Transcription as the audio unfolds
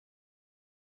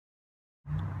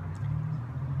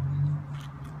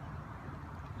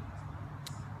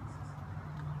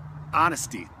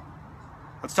Honesty.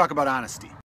 Let's talk about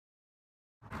honesty.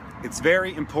 It's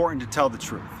very important to tell the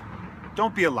truth.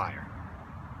 Don't be a liar.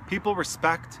 People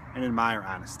respect and admire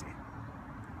honesty.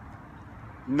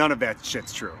 None of that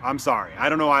shit's true. I'm sorry. I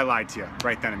don't know why I lied to you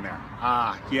right then and there.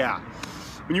 Yeah.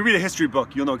 When you read a history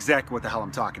book, you'll know exactly what the hell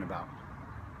I'm talking about.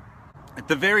 At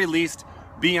the very least,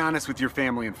 be honest with your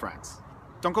family and friends.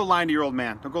 Don't go lying to your old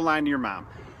man. Don't go lying to your mom.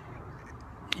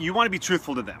 You want to be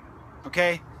truthful to them,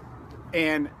 okay?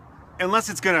 And unless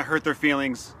it's going to hurt their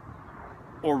feelings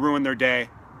or ruin their day,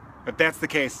 if that's the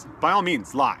case, by all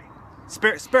means, lie.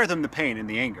 Spare them the pain and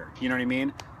the anger, you know what I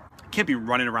mean? You can't be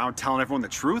running around telling everyone the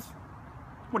truth.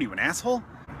 What are you, an asshole?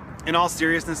 In all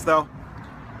seriousness though,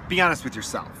 be honest with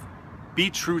yourself. Be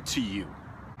true to you.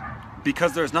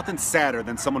 Because there's nothing sadder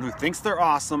than someone who thinks they're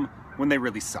awesome when they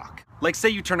really suck. Like say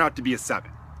you turn out to be a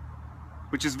 7,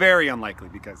 which is very unlikely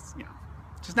because, you know,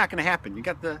 it's just not gonna happen. You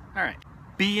got the, all right.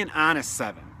 Be an honest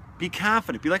 7. Be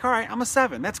confident. Be like, all right, I'm a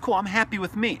 7. That's cool. I'm happy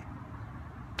with me.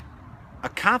 A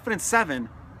confident 7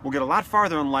 will get a lot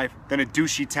farther in life than a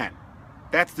douchey 10.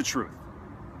 That's the truth.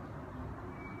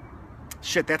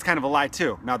 Shit, that's kind of a lie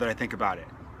too, now that I think about it.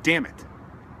 Damn it.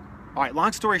 All right,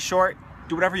 long story short,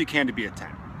 do whatever you can to be a 10.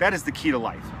 That is the key to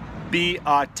life. Be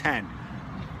a 10.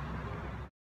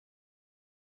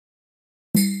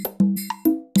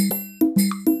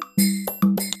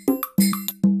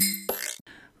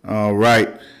 All right,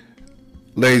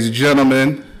 ladies and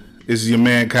gentlemen, this is your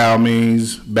man Kyle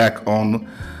Means back on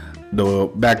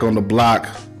the block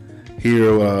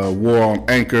here. War on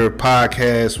Anchor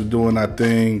podcast. We're doing our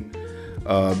thing.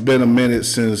 Been a minute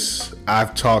since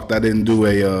I've talked. I didn't do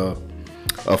a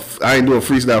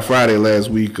Freestyle Friday last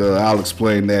week. I'll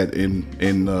explain that in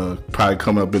probably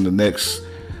coming up in the next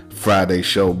Friday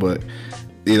show. But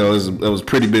you know, it was a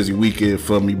pretty busy weekend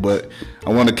for me. But I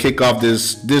want to kick off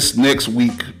this next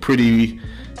week doing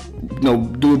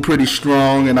pretty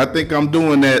strong, and I think I'm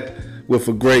doing that with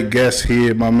a great guest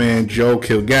here, my man Joe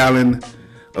Kilgallen,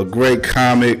 a great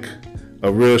comic,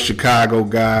 a real Chicago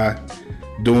guy,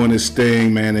 doing his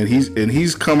thing, man, and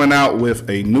he's coming out with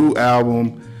a new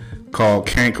album called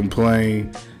Can't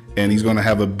Complain, and he's gonna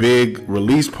have a big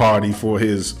release party for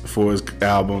his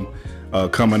album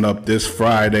coming up this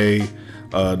Friday,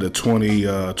 the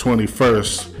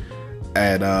 21st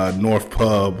at North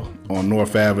Pub on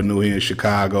North Avenue here in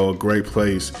Chicago. A great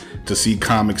place to see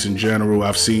comics in general.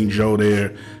 I've seen Joe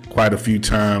there quite a few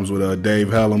times with Dave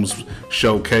Helms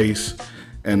showcase.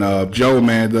 And Joe,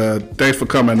 man, thanks for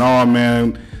coming on,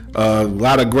 man. A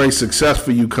lot of great success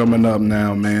for you coming up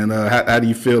now, man. How do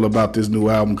you feel about this new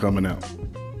album coming out?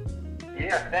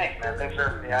 Yeah, thanks, man. Thanks for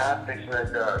having me on. Thanks for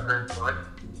that great story.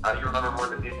 You remember more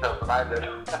of the details than I did.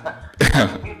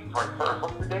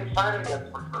 What's the date Friday again?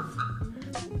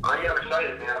 Oh, yeah, I'm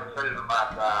excited, man. I'm excited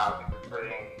about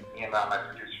me and my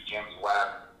producer, James Webb.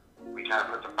 We kind of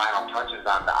put the final touches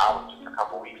on the album just a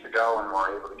couple weeks ago, and we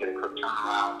were able to get a quick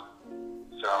turnaround.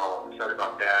 So I'm excited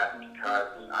about that because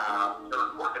we were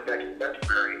recording back in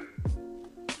February,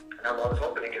 and I was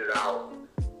hoping to get it out.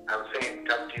 I was saying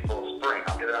to people spring,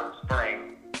 I'll get it out in spring.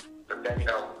 But then, you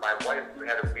know, my wife, we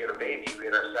had a baby. We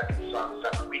had our second son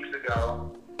 7 weeks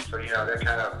ago. So, you know, that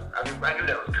kind of, I knew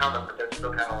that was coming, but that's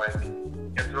still kind of like,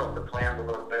 it threw up the plans a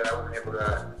little bit. I wasn't able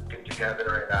to get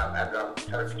together and ended up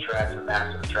cutting the tracks and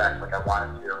mastering the tracks like I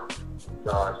wanted to.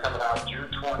 So it's coming out June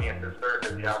 20th, the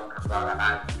Thursday. The album comes out on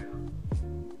iTunes,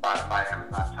 Spotify,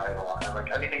 Amazon Tidal, and like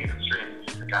anything you can stream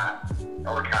music on,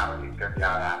 or comedy, it's going to be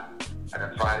out on. And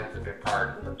then Friday's a big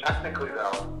part. So technically,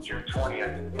 though, June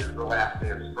 20th is the last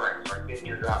day of spring. So I did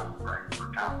use out in spring for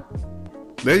comedy.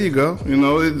 There you go. You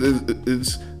know,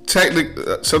 it's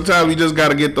technical. Sometimes you just got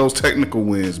to get those technical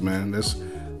wins, man. That's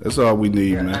all we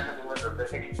need, man. Technical wins are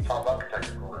big. It's all about the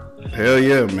technical wins. Hell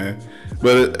yeah, man.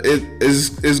 But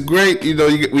it's great. You know,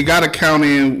 we got to count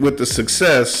in with the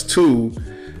success too.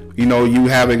 You know, you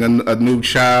having a new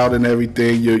child and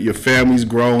everything. Your family's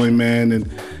growing, man. And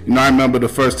you know, I remember the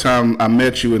first time I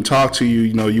met you and talked to you.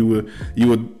 You know,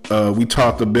 we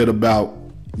talked a bit about,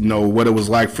 you know, what it was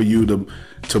like for you to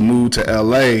move to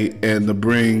LA and to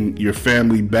bring your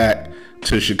family back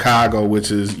to Chicago,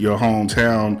 which is your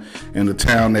hometown and the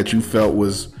town that you felt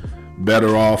was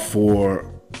better off for,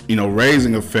 you know,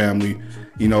 raising a family.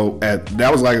 You know,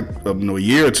 that was like a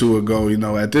year or two ago. You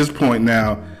know, at this point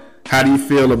now, how do you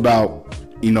feel about,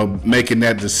 you know, making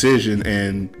that decision,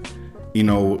 and, you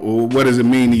know, what does it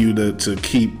mean to you to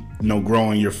keep, you know,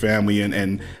 growing your family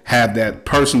and have that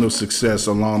personal success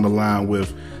along the line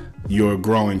with your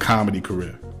growing comedy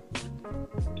career? It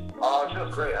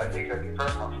feels great. I think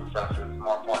personal success is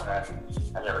more important than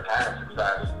any retirement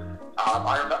success.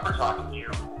 I remember talking to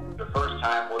you the first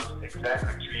time was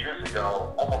exactly 2 years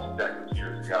ago, almost exactly 2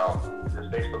 years ago. This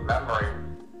Facebook memory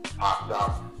popped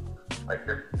up like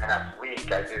this past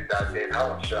week. I did that Dave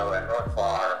Helen show at North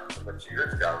Bar about 2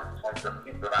 years ago,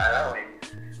 2017. But I only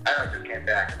just came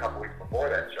back a couple weeks before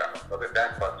that show. So I've been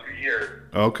back about 2 years.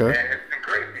 Okay. And it's been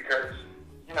great because,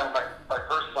 you know, my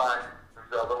first son,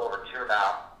 who's a little over 2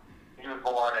 now, he was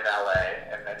born in LA,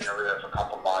 and then, you know, we were there for a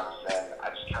couple months, and I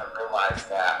just kind of realized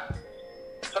that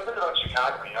something about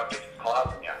Chicago, you know, gets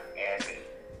caught in you. And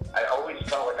I always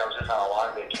felt like I was just on a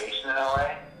long vacation in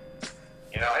LA.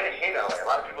 You know, I didn't hate LA. A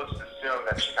lot of people just assume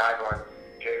that Chicagoans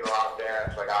go out there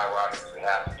and it's like, well, I just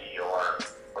have to be or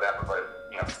whatever, but,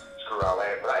 you know, screw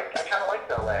LA. But I kind of liked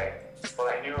LA, but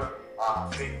I knew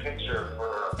big picture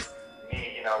for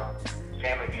me, you know,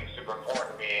 family being super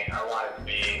important to me. I wanted to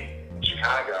be in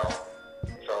Chicago.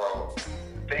 So,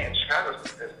 Chicago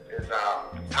is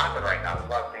popping right now. There's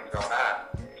a lot of things going on.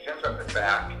 Since I've been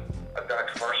back, I've done a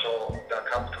commercial, done a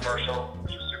Cubs commercial,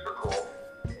 which was super cool.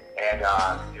 And,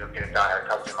 you know, being a diehard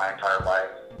Cubs in my entire life.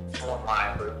 It's one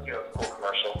line, but, you know, it's a cool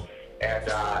commercial. And,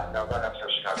 now I've done an episode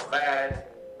of Chicago Med.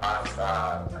 I've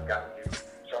gotten to do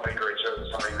so many great shows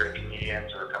with so many great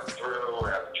comedians who are coming through.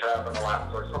 And I've been traveling a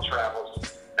lot, so I still travel.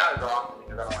 Not as often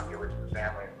because I don't want to get away from the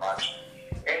family as much.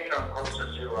 And, you know, I'm closer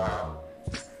to,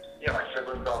 you know, my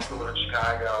siblings also live in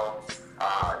Chicago.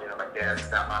 You know, my dad and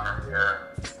stepmom are here.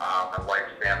 My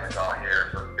wife's family's all here,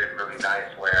 so it's been really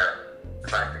nice where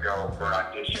if I have to go for an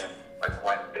audition, like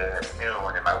Wednesday at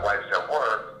noon, and my wife's at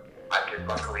work, I could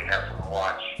luckily have someone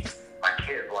watch my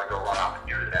kids while I go run off and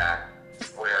do that.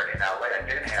 Where in LA, I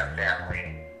didn't have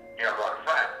family, you know, a lot of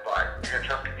friends, but you're going to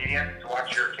trust comedians to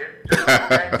watch your kids do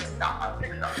it? No, I don't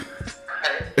think so.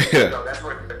 Right? Yeah. So that's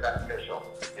what's been beneficial.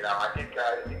 You know, I think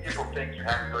people think you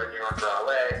have to go to New York or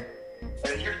LA,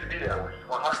 and it used to be that way.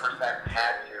 100%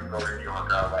 had to go to New York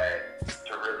or LA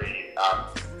to really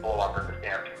blow up as a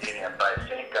stand-up comedian. But I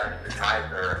think the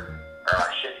tides are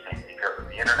shifting because of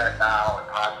the internet now, and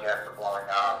podcasts are blowing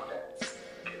up, and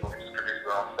people can just produce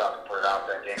their own stuff and put it out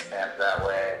there and gain fans that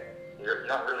way. You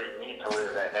don't really need to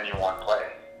live in any one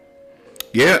place.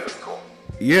 Yeah. Cool.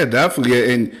 Yeah,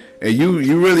 definitely. And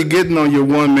you really getting on your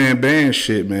one-man band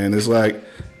shit, man. It's like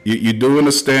you're doing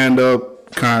a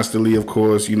stand-up constantly, of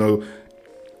course. You know,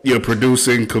 you're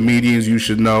producing comedians you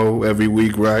should know every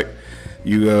week, right?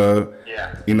 You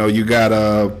you know, you got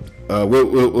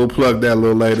we'll plug that a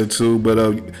little later too. But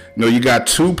you know, you got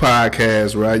 2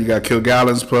 podcasts, right? You got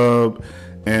Kilgallen's Pub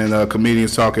and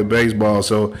Comedians Talking Baseball.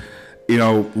 So, you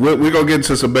know, we're gonna get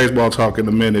into some baseball talk in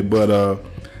a minute, but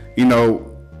you know,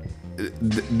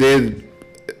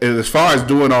 as far as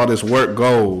doing all this work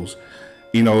goes,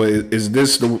 you know, is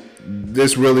this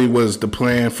really was the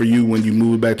plan for you when you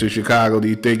moved back to Chicago? Do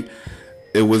you think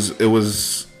it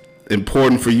was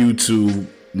important for you to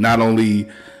not only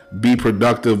be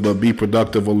productive, but be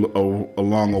productive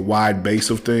along a wide base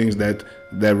of things that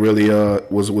really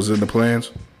was in the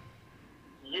plans?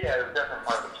 Yeah, it was definitely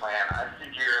part of the plan. I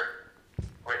figure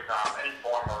with any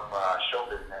form of show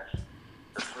business,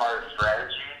 the smartest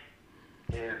strategy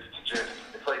is to just,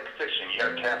 it's like fishing. You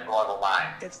got to cast a lot of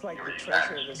line. It's like the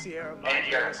treasure of the Sierra Madre. And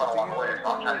you got to follow along the way. So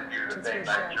I'm trying to do the thing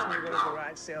that you're with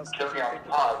Kilgallen's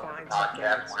Pub, the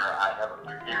podcast where I have a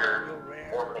few years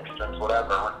or mixtures,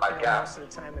 whatever, with my guests.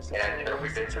 And, you know, we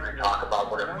basically talk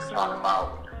about whatever we talk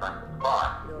about with your friends and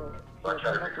fun. So I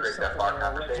try to recreate that bar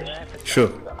conversation.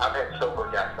 Sure. I've had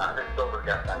sober guests on too,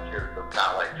 so it's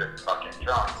not like just fucking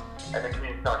drunk. And then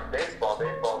comedians talking baseball.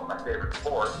 Baseball is my favorite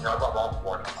sport. You know, I love all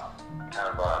sports. I'm kind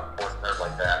of a sports nerd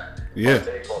like that. Yeah. But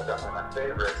baseball is definitely my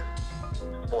favorite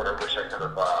sport. I wish I could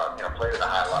have, you know, played at a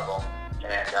high level.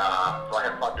 And so I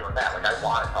have fun doing that. Like, I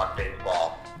want to talk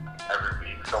baseball every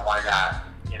week, so why not,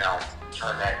 you know,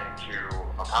 turn that into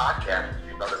a podcast and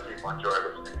see if other people enjoy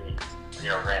listening to me, you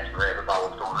know, rant and rave about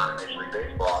what's going on in Major League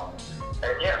Baseball.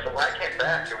 And yeah, so when I came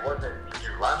back, it wasn't to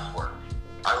do less work.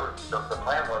 The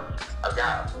plan was, I've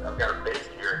got a base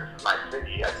here. This is my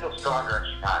city. I feel stronger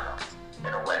in Chicago,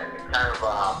 in a way. It's kind of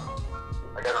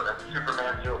like, I don't know,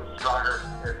 Superman feels stronger.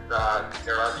 It's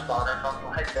Gerard Spawner or something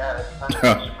like that. It's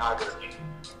kind of Chicago to me.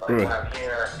 Like, when I'm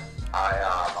here,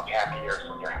 I'm happier.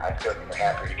 So I feel like I'm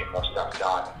happier to get more stuff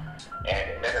done.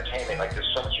 And in entertainment, like, there's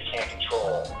so much you can't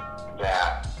control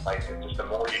that, like, just the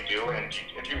more you do, and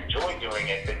if you enjoy doing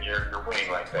it, then you're winning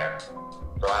right there.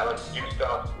 So I like to do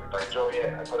stuff. If I enjoy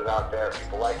it, I put it out there. If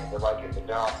people like it, they like it. If they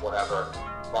don't, whatever.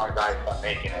 As long as I have fun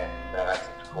making it, then I think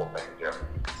it's a cool thing to do.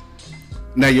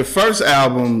 Now, your first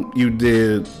album you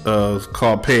did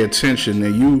called Pay Attention,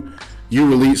 and you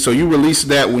released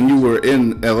that when you were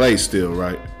in LA still,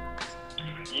 right?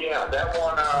 Yeah, that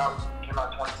one came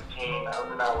out in 2015. I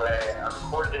was in LA. I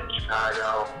recorded it in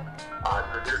Chicago,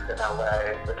 produced in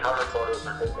LA. The cover photos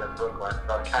are taken in Brooklyn,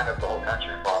 so kind of the whole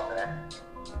country involved in it.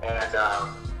 And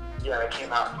yeah, it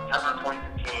came out in September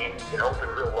 2015. It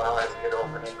opened real well. I had a good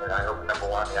opening. I opened number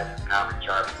 1 on the iTunes comedy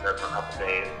charts there for a couple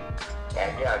days.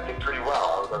 And yeah, it did pretty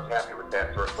well. I was happy with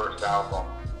that for a first album.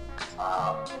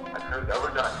 I would have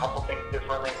done a couple things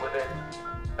differently with it,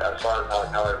 as far as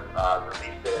how I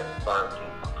released it, as far as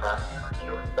getting some press and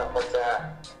review and stuff like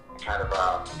that. Kind of,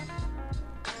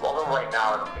 well, right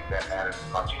now I don't think that matters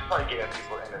as much. You just want to get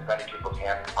in as many people's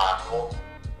hands as possible.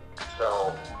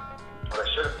 So what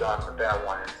I should have done with that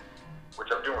one is, which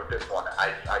I'm doing with this one,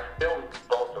 I filmed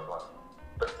both of them.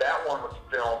 But that one was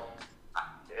filmed,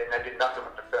 and I did nothing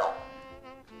with the film.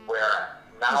 Where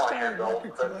now I have the old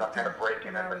clips, I'm kind of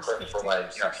breaking in the clips for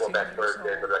like, you know, Throwback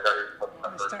Thursday, but I got to put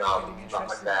my first album, stuff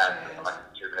like that, and like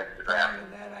YouTube and Instagram.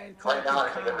 Right now I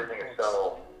think everything is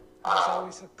so,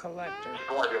 always a collector.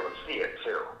 people want to be able to see it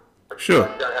too. But Sure.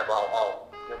 you gotta have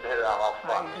you have to hit it on all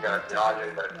fronts. You gotta have the audio,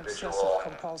 you gotta have the visual,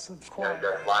 compulsive you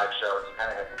gotta have live shows. You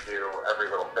kind of have to do every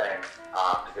little thing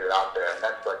to get it out there. And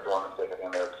that's like the one mistake I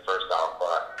think I made with the first album.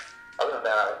 But other than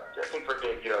that, I think for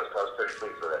debut, I was pretty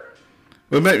pleased with it.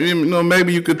 But maybe, you know,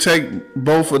 maybe you could take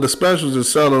both of the specials and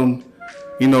sell them,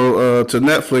 you know, to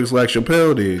Netflix like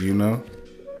Chappelle did. You know,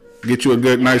 get you a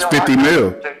good, nice 50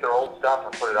 mil. Take their old stuff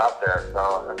and put it out there.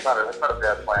 So that's not a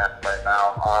bad plan right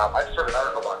now. I just heard an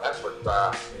article on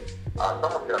Netflix.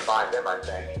 Someone's gonna buy them, I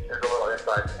think. Here's a little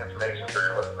inside information for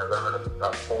your listeners. I read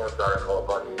a Forbes article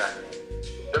about it.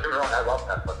 Don't get me wrong, I love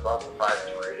Netflix. I'm surprised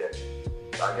to read it.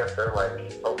 I guess they're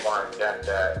like so far in debt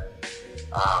that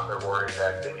they're worried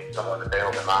that they need someone to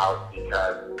bail them out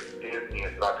because Disney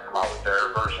is about to come out with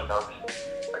their version of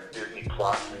like Disney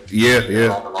Plus. Yeah.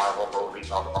 All the Marvel movies,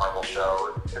 all the Marvel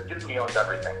shows. Disney owns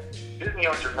everything. Disney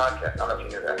owns your podcast. I don't know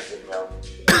if you knew that. Disney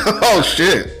owns. Oh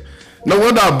shit! No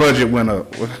wonder our budget went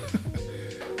up.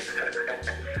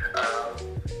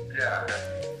 Yeah,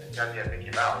 got the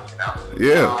Mickey Mouse, you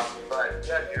know. Yeah. But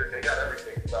yeah, dude, they got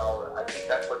everything. So I think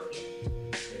that's what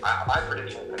my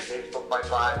prediction is that Facebook might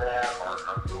buy them,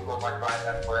 or Google might buy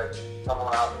Netflix.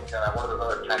 Someone else, one of those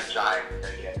other tech giants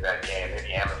maybe into that game.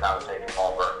 Maybe Amazon will take them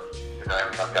over.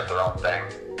 Amazon's got their own thing.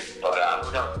 But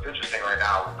who knows? It's interesting right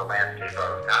now with the landscape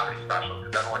of comedy specials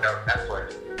because everyone knows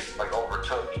Netflix like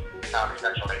overtook Comedy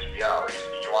Central and HBO. It used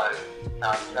to be you wanted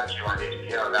Comedy Central, you wanted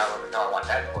HBO. Now I want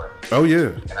Netflix. Oh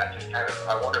yeah. And I just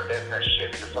I wonder if that's going to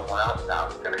shift to someone else now.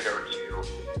 It's going to go to,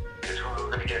 is Hulu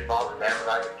going to get involved? Is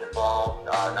Amazon going to get involved?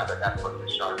 Now that Netflix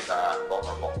is shown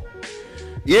vulnerable.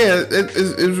 Yeah,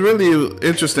 it's really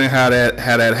interesting how that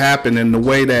happened, and the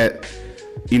way that,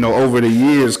 you know, over the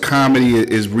years comedy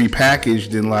is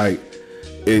repackaged and like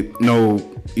it.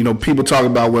 You know, people talk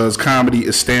about, well, is comedy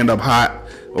is stand up hot,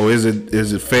 or is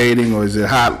it fading, or is it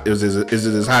hot? Is it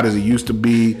as hot as it used to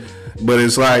be? But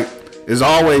it's like there's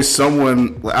always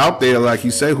someone out there, like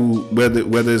you say, who whether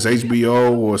it's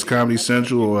HBO or it's Comedy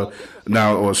Central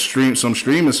or some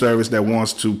streaming service that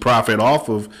wants to profit off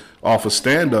of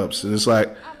stand-ups. And it's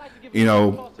like, you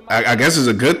know, I guess it's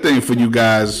a good thing for you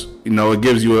guys. You know, it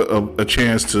gives you a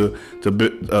chance to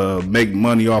make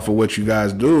money off of what you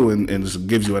guys do, and it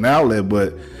gives you an outlet.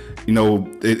 But you know,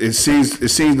 it seems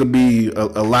to be a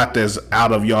lot that's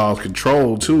out of y'all's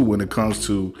control too when it comes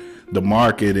to the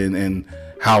market and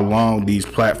how long these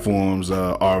platforms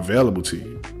are available to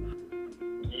you.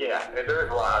 Yeah, and there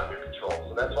is a lot of your control.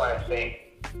 So that's why I think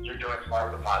you're doing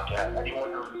smart with the podcast.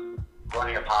 Anyone who's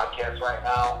running a podcast right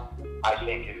now, I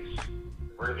think is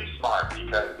really smart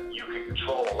because you can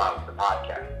control a lot with the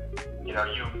podcast. You know,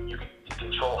 you can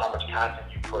control how much content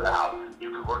you put out.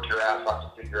 You can work your ass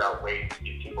off to figure out ways to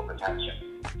get people's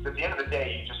attention. So at the end of the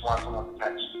day, you just want someone's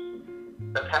attention.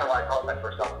 That's kind of why I called my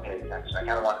first album Pay Attention. I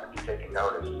kind of wanted to be taking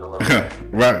notice a little bit.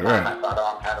 Right. I thought,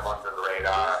 I'm kind of under the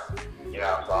radar, you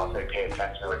know, so I'll say Pay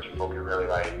Attention, where people can really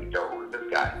like, yo, who is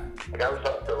this guy? Like I always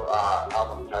thought the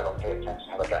album title Pay Attention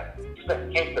had like just a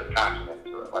hint of consciousness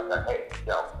to it, like that, hey,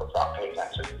 yo, what's up, pay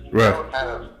attention. Right. That was kind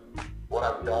of what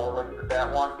I was going with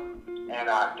that one. And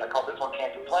I called this one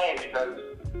Can't Complain because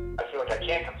I feel like I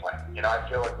can't complain. You know, I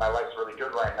feel like my life's really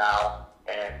good right now,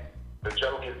 and the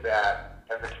joke is that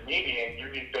as a comedian, you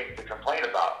need things to complain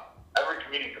about. Every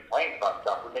comedian complains about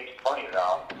stuff. It makes it funny,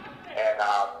 though. And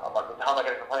I'm like, what the hell am I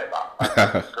going to complain about?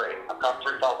 It's great. I've come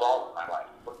through tough walls in my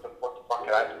life. What the fuck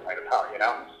can I complain about, you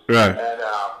know? Right. And,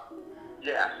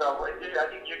 yeah, so I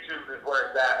think YouTube is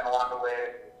where it's at, and along the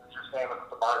way, as you're saying with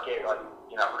the market, like,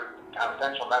 you know,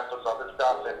 Confidential, Netflix, all this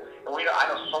stuff. And I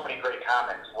know so many great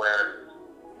comments where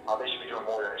they should be doing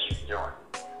more than they should be doing.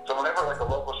 So whenever like a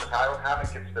local Chicago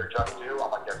comic gets their just due,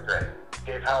 I'm like, that's great.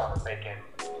 Dave Helen is making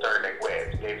starting to make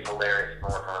waves. Dave's hilarious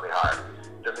and working really hard.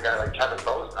 There's a guy like Kevin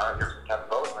Bozeman. I don't know if you're Kevin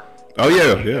Bozeman. Oh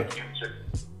yeah, yeah.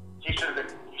 He should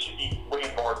be way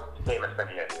more famous than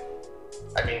he is.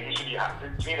 I mean, he should be.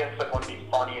 To me, that's like one of the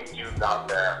funniest dudes out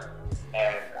there.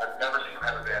 And I've never seen him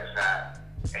have a bad set.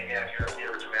 And yeah, you're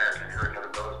average American, you're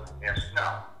Kevin Bozeman. And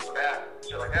no, so that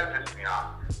shit like that pisses me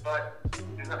off. But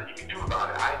there's nothing you can do about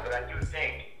it. But I do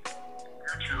think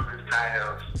YouTube is kind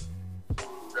of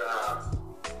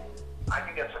I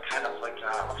think that's kind of like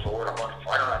what's the word I'm looking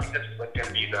for? I don't know. I think that's like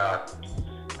gonna be the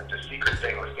secret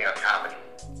thing with stand-up comedy.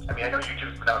 I mean, I know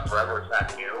YouTube's been out forever; it's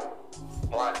not new.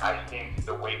 But I think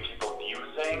the way people view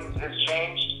things has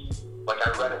changed. Like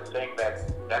I read a thing that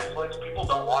Netflix people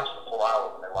don't watch the full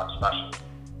hour when they watch specials.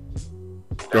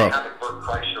 That comic Bert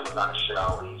Kreischer was on a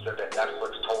show, and he said that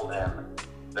Netflix told him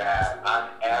that on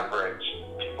average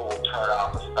people will turn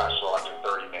off a special after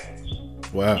 30 minutes.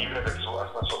 Wow. Even if it's a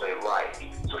special they like.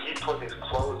 So he put his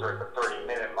closer at the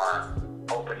 30-minute mark,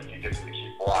 hoping he gets to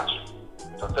keep watching.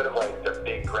 So instead of like the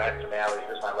big grand finale,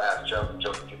 here's my last joke, the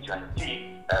joke that gets you on your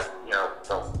feet, as you know,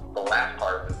 the last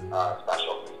part of the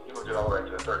special, he moved it all the way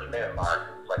to the 30-minute mark.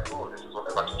 It's like, ooh, this is when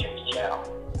they're about to change the channel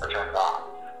or turn it off.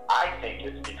 I think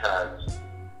it's because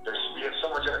we have so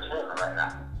much entertainment right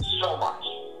now, so much.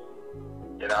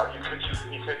 You know, you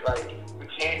could like, you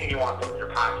see anything you want from your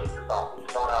pocket, your phone. You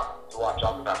phone up to watch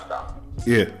all the best stuff.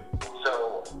 Yeah.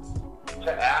 So,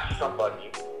 to ask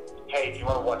somebody, hey, do you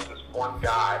want to watch this one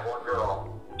guy or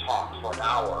girl talk for an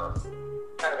hour,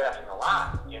 kind of asking a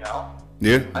lot, you know?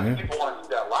 Yeah. I think people want to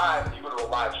see that live. If you go to a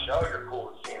live show, you're cool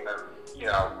with seeing them, you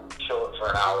know, chill it for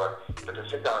an hour. But to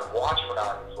sit down and watch for an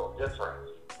hour is a little different.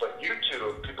 But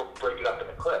YouTube, people break it up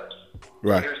into clips.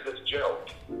 Right. Here's this joke.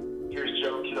 Here's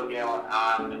Joe Kilgallen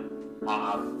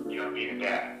on you know, being a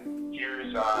dad.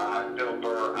 Here's Bill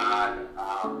Burr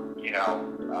on, you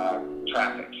know,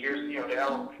 traffic. Here's, you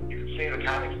know, you can say the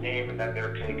comic's name and then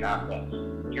their take on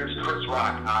things. Here's Chris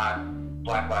Rock on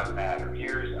Black Lives Matter.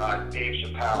 Here's Dave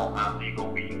Chappelle on Legal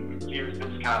Week. Here's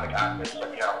this comic on this,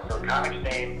 you know, so comic's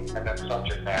name and then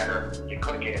subject matter. You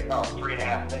click it,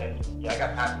 3.5 minutes. Yeah, I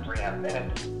got time for 3.5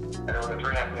 minutes. And then when the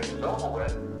 3.5 minutes is over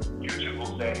with, YouTube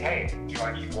will say, hey, do you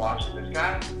want to keep watching this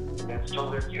guy? And it's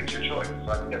totally your choice. So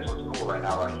I think that's what's cool right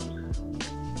now on YouTube.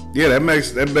 Yeah, that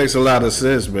makes a lot of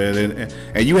sense, man.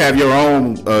 And you have your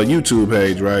own YouTube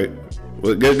page, right?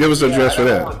 Well, give us an address for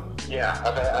that.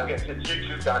 I guess it's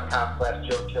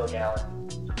youtube.com/Joe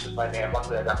Kilgallen, which is my name.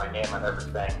 Luckily, I got my name on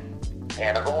everything.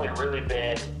 And I've only really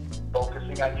been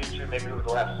focusing on YouTube maybe over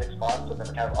the last 6 months. I've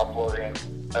been kind of uploading.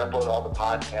 I upload all the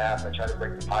podcasts. I try to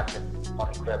break the podcast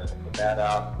funny clips and put that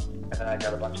up. And then I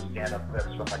got a bunch of stand-up clips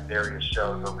from like various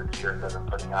shows over the years that I've been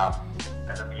putting up.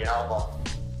 And then the album,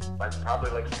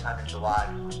 probably like sometime in July,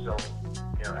 we're still,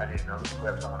 you know, editing those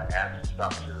clips. I'm going to add some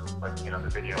stuff to, like, you know, the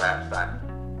video aspect.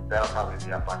 That'll probably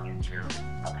be up on YouTube,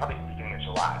 probably the beginning of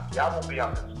July. The album will be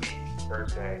up this week,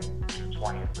 Thursday, June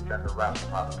 20th, but then the rest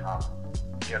will probably come,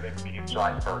 you know, maybe beginning of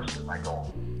July 1st is my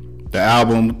goal. The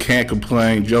album, Can't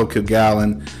Complain, Joe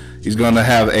Kilgallen. He's going to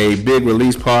have a big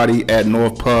release party at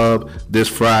North Pub this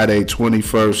Friday,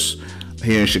 21st,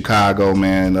 here in Chicago,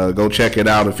 man. Go check it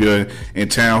out if you're in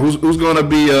town. Who's going to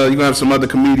be, you're going to have some other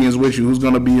comedians with you. Who's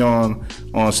going to be on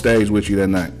stage with you that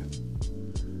night?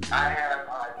 I have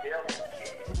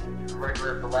Dale,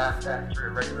 regular at the Last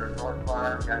Factory, regular at North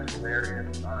Farm, guys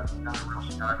hilarious, another real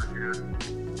Chicago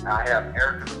dude. I have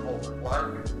Erica Nicole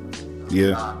Clark.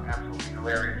 Yeah. Absolutely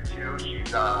hilarious too.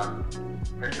 She's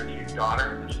Richard G's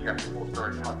daughter. She's got some cool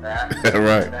stories about that.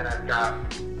 Right. And then I've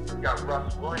got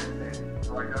Russ Williamson,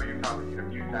 who I know you've probably seen a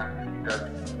few times because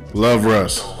he does. Love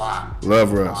Russ. A lot.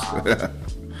 Love Russ.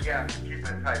 Yeah, keeping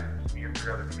in touch with me and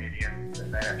 3 other comedians.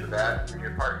 And then after that, it's gonna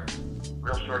be a party.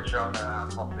 Real short show,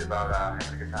 and hopefully about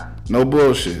having a good time. No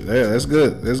bullshit. Yeah, that's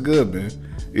good. That's good, man.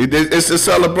 It's a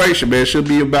celebration, man. It should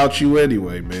be about you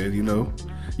anyway, man. You know,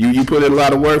 you put in a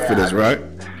lot of work for this, right?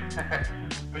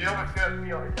 But you know what's good? You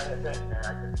know, it's kind of thing, man. I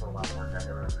can put a lot of work. I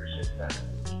really appreciate that.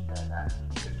 And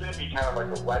it's going to be kind of like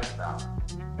a wedding now,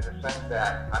 in the sense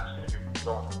that I'm just going to be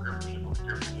going from group of people to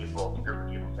group of people to group of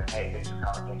people saying, hey, thanks for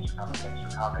coming, thanks for coming,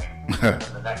 thanks for coming. And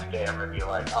then the next day I'm going to be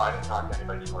like, oh, I didn't talk to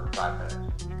anybody for more than 5 minutes.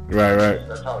 Right. So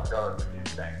that's how it goes with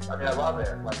these things. I mean, I love it.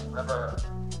 Like, whenever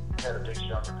I had a big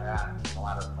show in Japan, a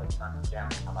lot of like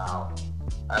families come out.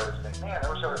 I always think, man, I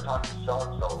wish I would have talked to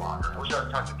so-and-so longer. I wish I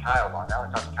would have talked to Kyle longer. I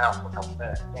only talked to Kyle for a couple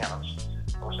minutes. Damn, I wish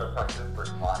I would have talked to this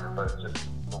person longer. But it's just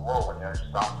the world when you're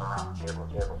just bouncing around the table,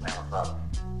 man, what's up?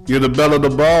 You're the belle of the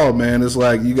ball, man. It's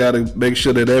like you got to make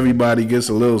sure that everybody gets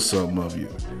a little something of you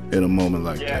in a moment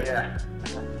like that. Yeah.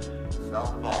 Belle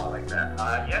of the ball, I like that.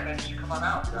 Yeah, man, you should come come on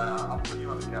out. I'll put you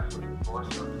on the guest list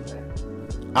for sure today.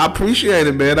 I appreciate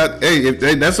it, man. Hey,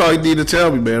 that's all you need to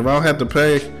tell me, man. If I don't have to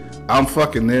pay, I'm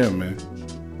fucking there, man.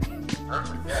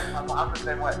 Perfect. Yeah, I'm the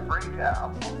same way. Free,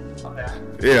 yeah. I'm there.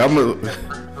 Yeah, I'm a. Free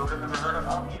food I've never heard of.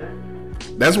 Oh,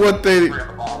 shit. That's one thing. Free on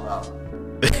the ball, though.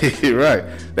 Right.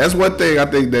 That's one thing I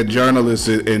think that journalists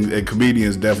and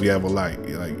comedians definitely have alike.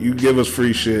 Like, you give us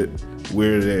free shit,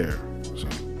 we're there. So.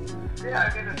 Yeah,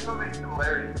 I mean, there's so many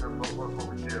similarities of what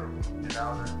we do. You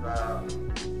know, there's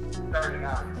starting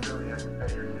out, you really have to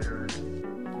pay your dues.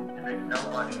 You make no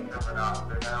money coming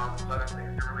up, and now all of a sudden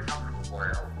things are really comfortable for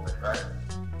you, hopefully, right?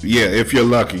 Yeah, if you're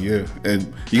lucky, yeah,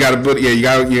 and you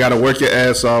gotta work your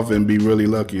ass off and be really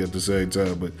lucky at the same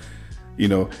time. But you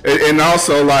know, and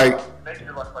also like. Make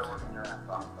your luck by working your ass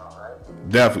off, though, right?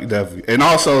 Definitely. And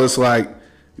also, it's like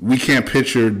we can't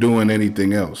picture doing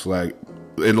anything else. Like,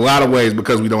 in a lot of ways,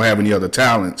 because we don't have any other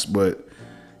talents, but,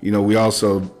 you know, we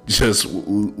also just,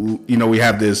 you know, we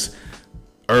have this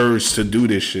urge to do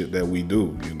this shit that we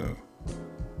do, you know.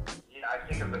 Yeah, I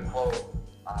think of the quote,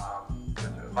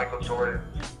 Michael Jordan's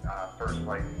first,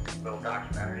 like, little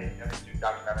documentary, and these two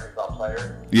documentaries about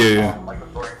players. Yeah. Michael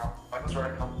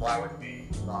Jordan, come fly with me,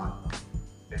 son.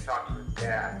 They talked to his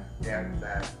dad. Dad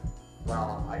said,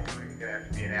 well, I knew he was going to have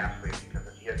to be an athlete because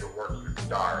if he had to work, he would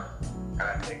starve. And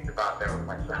I think about that with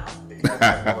myself because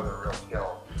I know the real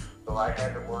skill. So I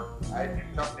had to work. I had to do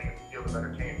something in the field of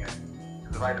entertainment.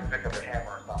 Because if I had to pick up a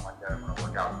hammer or something like that, it would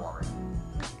work out for me.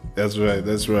 That's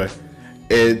right.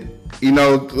 And, you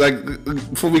know, like,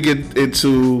 before we get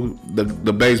into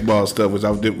the baseball stuff, which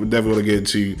I definitely want to get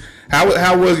into,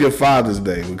 how was your Father's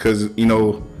Day? Because, you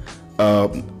know,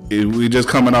 we just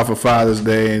coming off of Father's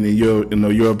Day, and I know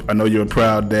you're a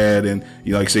proud dad, and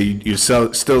you know, like I say, you're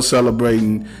still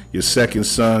celebrating your second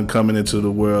son coming into the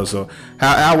world. So,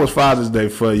 how was Father's Day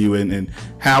for you, and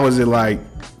how is it like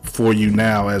for you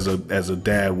now as a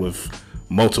dad with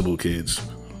multiple kids?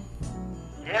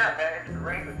 Yeah, man, it's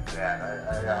great as a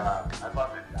dad. I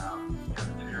love it. The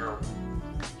 2-year-old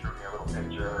drew me a little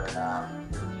picture,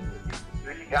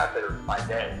 and he got there my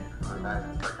day.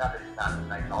 Not that he's not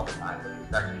nice all the time, but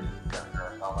he's actually just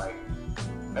I felt like.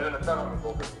 And then the son was a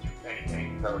little bit too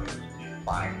anything, so he's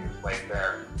fine. He just laid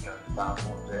there, you know, stopped a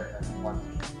little bit, and one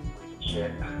piece of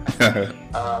shit.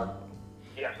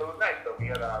 Yeah, so it was nice. So we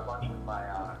had lunch with my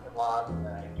in-laws, and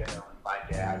then I had dinner with my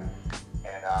dad,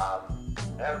 and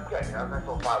that was good. You know, it was a nice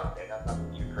little Father's Day.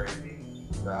 Nothing too crazy.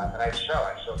 Just, and I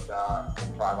showed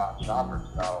improv on Shoppers,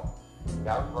 so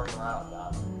yeah, I was running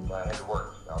around, but I had to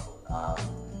work, so.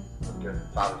 Good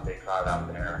Father's Day crowd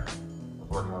out there. I was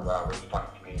working with a really funny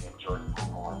comedian, George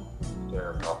Wilborn,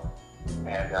 hysterical.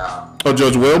 And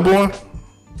George Wilborn?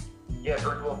 Yeah,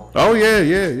 George Wilborn. Oh yeah,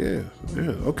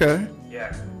 okay.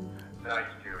 Yeah, nice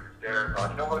dude, hysterical.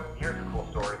 You know what? Here's a cool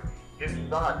story. His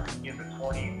son is a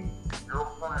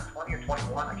 20-year-old son, 20 or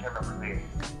 21, I can't remember his age,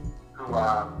 who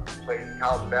plays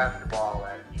college basketball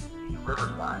at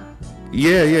Riverside.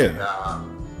 Yeah.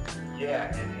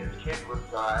 And his kid was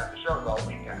at the shows all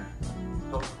weekend.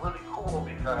 So it's really cool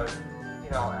because, you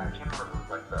know, I can't remember if it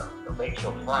was like the late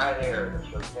show Friday or the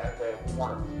show Saturday,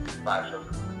 one of the 5 shows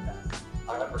or something like that.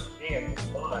 I remember seeing his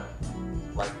son,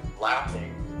 like,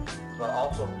 laughing, but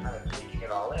also kind of taking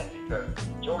it all in because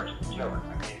George is chilling.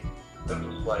 I mean, this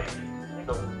was like,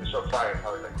 the show Friday was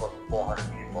probably like close to 400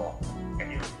 people,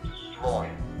 and he was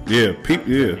destroying. Yeah,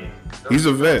 he's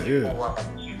a vet, yeah.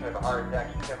 She's gonna have a heart attack,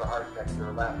 they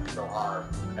were laughing so hard.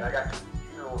 And I got to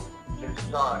view his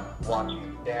son watching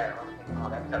his dad, and I was thinking, oh,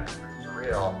 that's pretty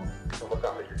surreal to look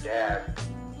up at your dad,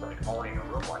 like, owning a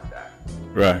room like that.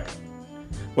 Right.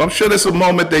 Well, I'm sure that's a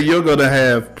moment that you're going to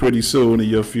have pretty soon in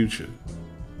your future.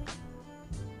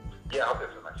 Yeah, I hope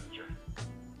that's in my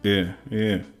future.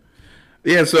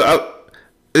 Yeah, so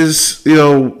is, you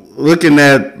know, looking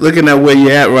at where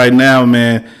you're at right now,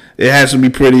 man, it has to be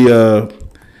pretty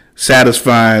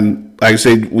satisfying. Like I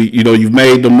said, you've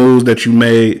made the moves that you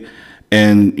made,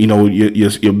 and you know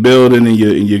you're building and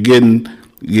you're getting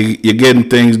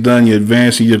things done. You're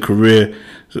advancing your career.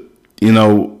 So, you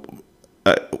know,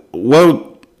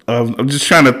 I'm just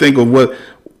trying to think of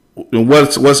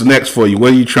what's next for you.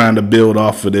 What are you trying to build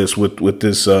off of this with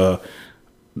this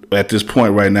at this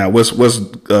point right now? What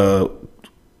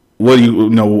do you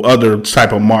know? Other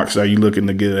type of marks are you looking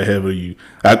to get ahead of you?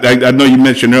 I know you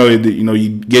mentioned earlier that you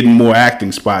getting more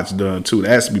acting spots done too. That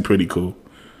has to be pretty cool.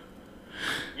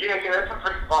 Yeah, that's been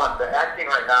pretty fun. The acting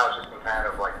right now has just been kind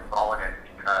of like falling in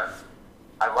because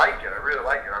I like it. I really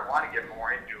like it. I want to get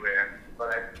more into it,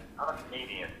 but I'm a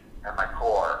comedian at my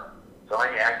core, so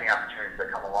any acting opportunities that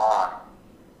come along,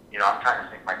 you know, I'm trying to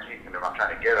sink my teeth into them. I'm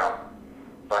trying to get them,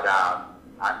 but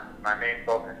my main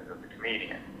focus is as a comedian.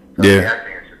 So Yeah. the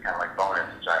acting is just kind of like bonus,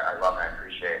 which I love and I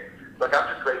appreciate. Look, I'm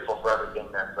just grateful for everything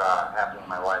that's happening in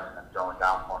my life and that's going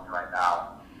down for me right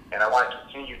now. And I want to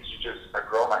continue to just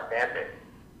grow my fan base.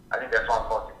 I think that's what I'm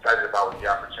most excited about with the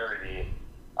opportunity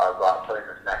of putting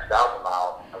this next album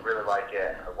out. I really like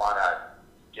it. I want to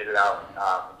get it out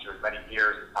into as many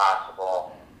ears as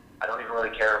possible. I don't even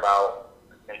really care about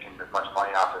making as much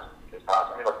money off as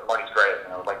possible. I mean, look, the money's great,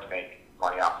 and I would like to make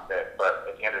money off of it. But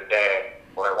at the end of the day,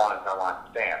 what I want is I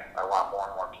want fans. I want more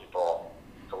and more people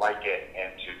to like it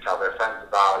and to tell their friends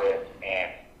about it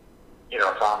and, you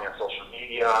know, follow me on social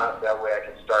media. That way I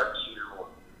can start to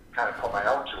kind of put my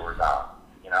own tours out,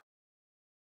 you know?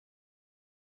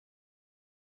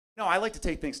 No, I like to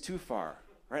take things too far,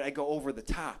 right? I go over the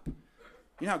top.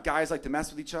 You know how guys like to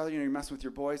mess with each other? You know, you're messing with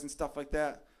your boys and stuff like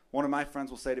that? One of my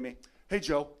friends will say to me, "Hey,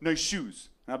 Joe, nice shoes."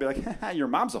 And I'll be like, "Haha, your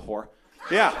mom's a whore."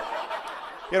 Yeah.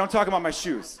 Yeah, don't talk about my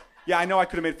shoes. Yeah, I know I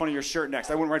could have made fun of your shirt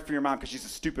next. I wouldn't write for your mom because she's a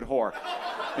stupid whore.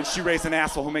 And she raised an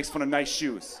asshole who makes fun of nice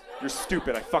shoes. You're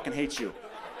stupid. I fucking hate you.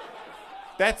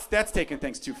 That's taking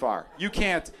things too far. You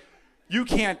can't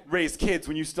raise kids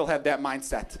when you still have that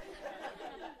mindset.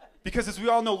 Because as we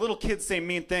all know, little kids say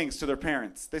mean things to their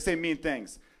parents. They say mean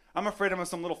things. I'm afraid I'm gonna have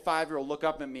some little 5-year-old look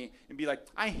up at me and be like,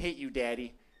 "I hate you,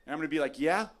 Daddy." And I'm gonna be like,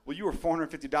 "Yeah? Well, you were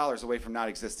 $450 away from not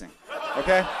existing."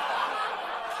 Okay?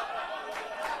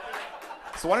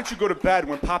 So why don't you go to bed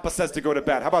when Papa says to go to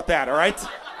bed? How about that, all right?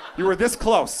 You were this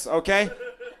close, okay?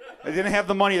 I didn't have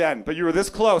the money then, but you were this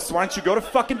close. So why don't you go to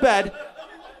fucking bed?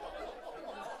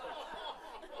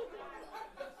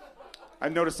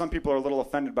 I've noticed some people are a little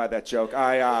offended by that joke.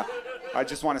 I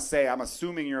just want to say I'm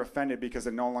assuming you're offended because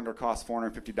it no longer costs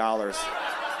 $450.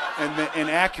 And the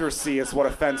inaccuracy is what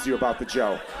offends you about the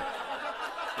joke.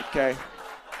 Okay?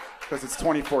 Because it's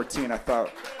 2014, I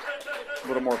thought a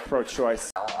little more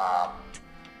pro-choice.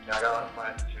 You know, I got a lot of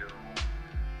friends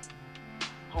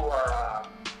who are,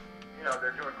 you know,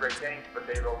 they're doing great things, but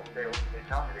they tell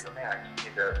me, they go, "Man, I just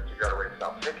need to figure out a way to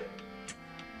sell tickets."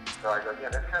 So I go, "Yeah,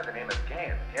 that's kind of the name of the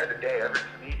game. At the end of the day, every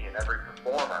comedian, every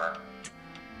performer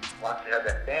wants to have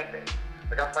that fan base."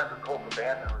 Like, I'm friends with Cole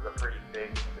Cabana, who's a pretty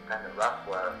big independent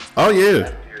wrestler. Oh, yeah.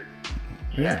 That dude,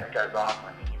 yeah, that guy's awesome.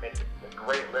 I mean, he makes a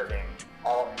great living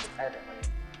all independently,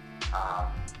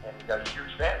 and he's got a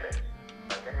huge fan base.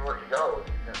 Like, anywhere he goes,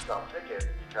 he's going to sell tickets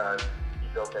because he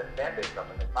built that fan base up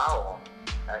and they follow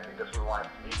him. And I think that's what we want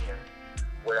as comedians,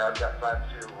 where I've got friends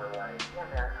who were like, "Yeah,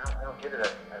 man, I don't get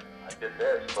it. I did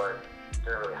this, but it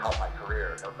didn't really help my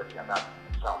career. I'm not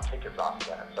selling tickets off of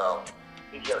that." So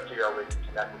I think you got to figure out ways to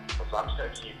connect with people. So I'm just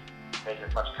going to keep making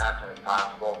as much content as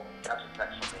possible. That's what's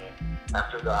next for me.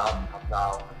 After the album comes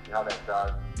out, and see how that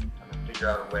does. I'm going to figure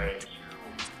out a way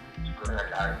to grow. I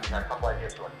got a couple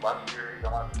ideas for like web series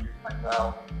I want to produce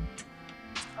myself.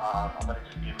 I'm going to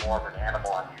just be more of an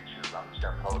animal on YouTube. I'm just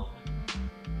going to post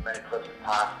as many clips as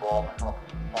possible. I'm going to come up with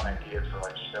some fun ideas for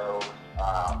like shows.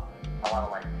 I want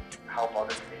to like help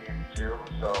other comedians too.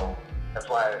 So that's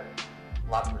why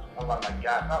a lot of my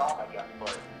guests, not all my guests,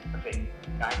 but I'd say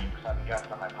 90% of the guests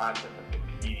on my podcast have been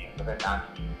comedians, but they're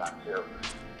not comedians on too.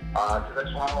 Because I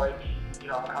just want to like, you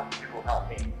know, help people help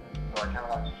me. So I kind of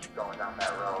want to keep going down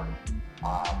that road.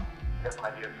 I have some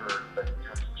ideas for like,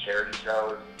 doing some charity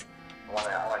shows.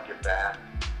 I want to give back.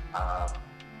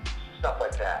 Stuff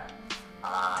like that.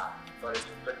 But just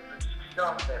still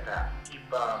on the same path.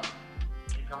 Keep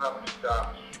coming up with new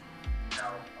stuff. You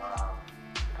know,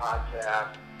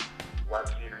 podcast, web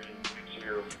series,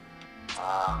 YouTube.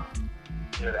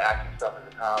 You know, the acting stuff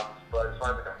as it comes. But as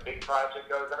far as like a big project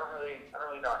goes, I don't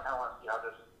really know. I kind of want to see how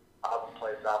this album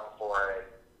plays out before I,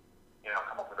 you know,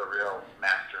 come up with a real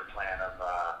master plan of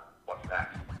what's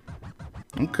next.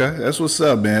 Okay, that's what's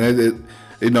up, man.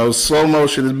 You know, slow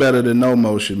motion is better than no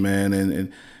motion, man.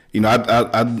 And you know,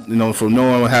 I you know, from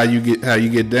knowing how you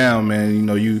get down, man. You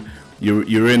know,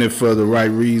 you're in it for the right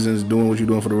reasons, doing what you're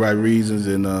doing for the right reasons,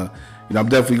 and you know, I'm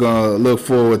definitely gonna look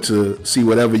forward to see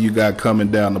whatever you got coming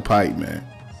down the pipe, man.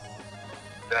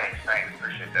 Thanks,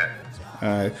 appreciate that.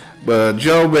 All right, but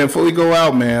Joe, man, before we go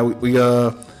out, man, we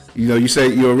you know, you say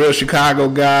you're a real Chicago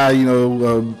guy, you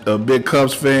know, a big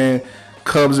Cubs fan.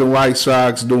 Cubs and White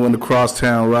Sox doing the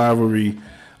crosstown rivalry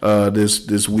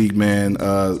this week, man.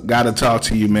 Got to talk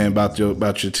to you, man, about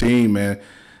your team, man.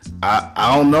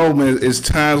 I don't know, man. It's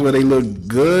times where they look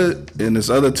good, and there's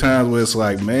other times where it's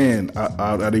like, man,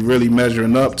 are they really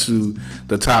measuring up to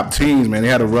the top teams, man? They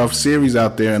had a rough series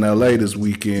out there in LA this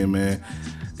weekend, man.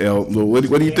 You know, what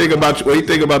do you think about the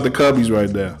Cubbies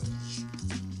right now?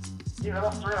 You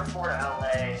know, 3-4 to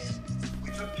LA.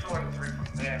 We took 2 out of 3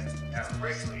 from them at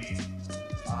Wrigley.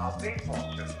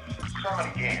 Baseball's just so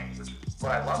many games, which is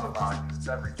what I love about it, because it's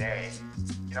every day.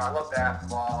 I love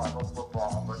basketball, I love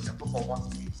football, but football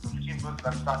once a week. When your team loses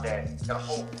on Sunday, you got a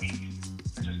whole week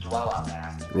to just dwell on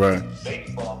that. Right.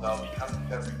 Baseball, though, because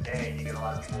it's every day, you get a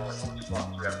lot of people who are like, oh, just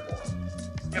lost 3 out of 4.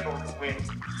 Yeah, but we can win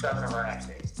 7 of our next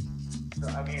 8. So,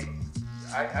 I mean,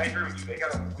 I agree with you. They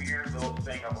got a weird little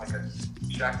thing of like a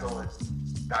Jekyll and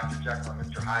Dr. Jekyll and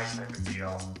Mr. Hyde type of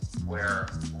deal, where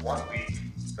 1 week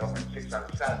they'll win 6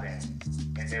 out of 7,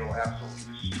 and they will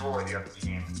absolutely destroy the other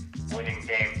team, winning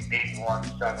games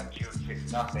 8-1,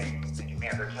 7-2, 6-0, thinking,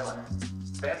 man, they're killing it.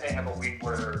 Then they have a week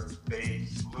where they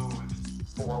lose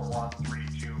 4-1,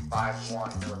 3-2,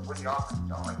 5-1, and they're like, what's the offense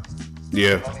going?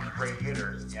 Yeah. All these great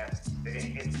hitters, and yet they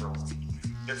didn't hit for a week.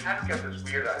 They're kind of got this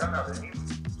weird, I don't know, I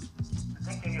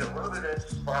think they need a little bit of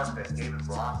spark that David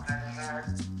Ross kind of had,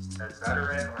 that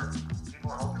veteran, or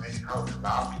people are hoping maybe Carlos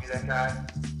Gonzalez could be that guy.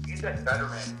 He's that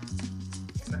veteran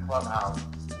in the clubhouse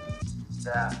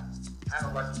that kind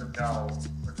of lets them know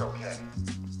it's okay.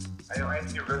 I know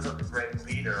Anthony Rizzo's a great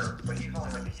leader, but he's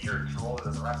only like a year or 2 older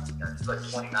than the rest of them. He's like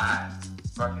 29. The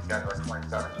rest of these guys are like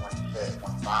 27, 26,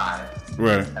 25.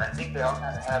 Right. And I think they all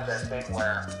kind of have that thing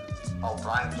where, oh,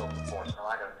 Brian's over the floor, so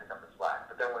I got to pick up the slack.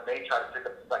 But then when they try to pick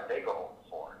up the slack, they go over the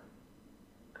floor.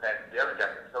 And then the other guy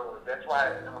can still, that's why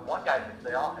when one guy thinks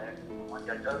they all hit, one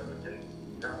guy doesn't, they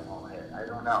don't all hit. I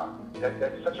don't know.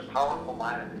 That's such a powerful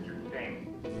line that you think,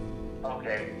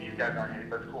 okay, these guys aren't hitting,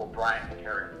 but it's cool, Brian can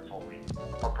carry it this whole week.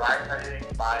 Or Brian's not hitting,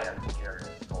 Baez can carry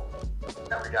it this whole week.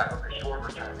 Now we got Short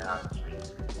returning out this week.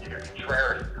 Either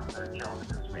Contreras is coming and killing it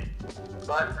this week.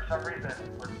 But for some reason,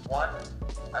 with one,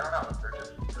 I don't know, it's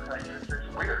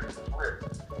weird. It's weird.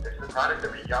 It's the product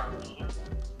of a young team,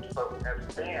 but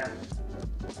as fans,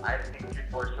 I think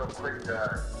people are so quick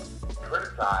to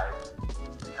criticize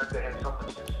because they had so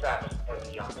much success as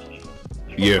a young team.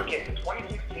 People forget the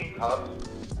 2016 Cubs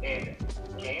in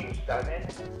Game 7,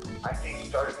 I think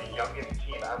started the youngest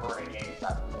team ever in a Game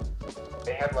 7.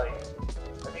 They had like,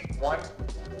 I think one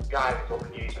guy was over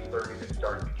the age of 30 that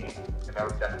started the game, and that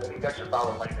was that. I think Dexter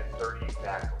Fowler might have been 30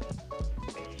 exactly,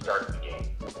 and he started the game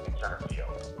in center field.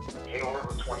 Hayward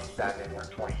was 27 or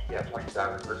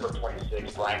 27. Rizzo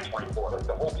 26, Brian 24. Like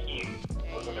the whole team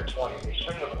was in their 20s. They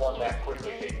shouldn't have won that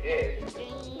quickly. They did,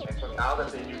 and so now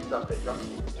that they do stuff that young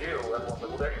people do, everyone's like,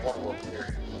 well, they already won World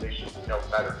Series. They should know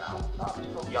better now. I'm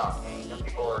still young. Young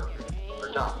people are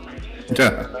dumb. They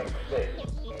make mistakes.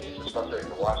 It's just frustrating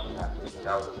to watch them have this.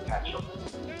 That was the potential.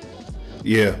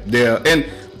 Yeah, and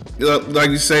like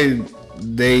you say,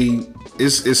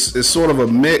 it's sort of a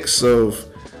mix of,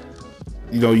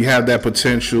 you have that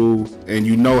potential and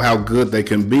you know how good they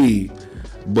can be,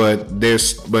 but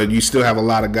you still have a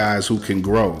lot of guys who can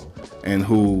grow and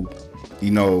who,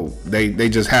 they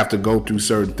just have to go through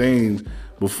certain things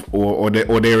before, or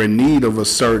they're in need of a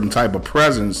certain type of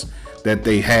presence that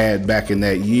they had back in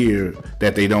that year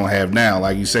that they don't have now.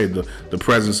 Like you say, the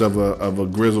presence of a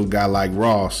grizzled guy like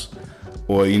Ross,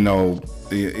 or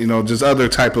just other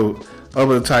types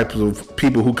of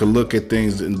people who can look at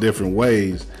things in different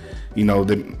ways.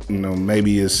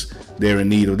 Maybe they're in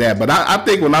need of that. But I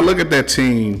think when I look at that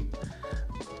team,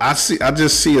 I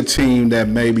just see a team that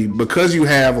maybe, because you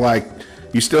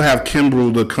still have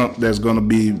Kimbrel that's going to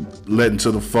be let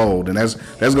into the fold, and that's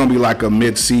going to be like a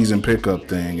mid-season pickup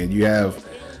thing, and you have,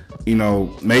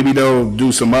 maybe they'll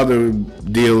do some other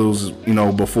deals,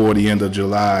 before the end of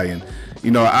July, and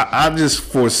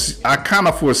I kind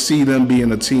of foresee them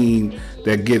being a team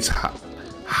that gets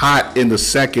hot in the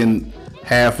second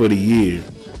half of the year,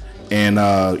 and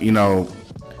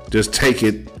just take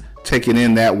it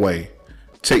in that way,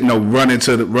 run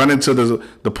into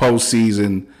the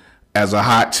postseason as a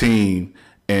hot team,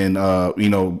 and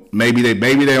maybe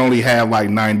they only have like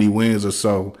 90 wins or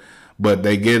so, but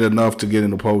they get enough to get in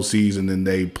the postseason and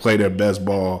they play their best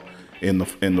ball in the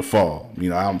fall.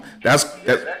 That's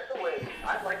the way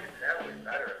I like it that way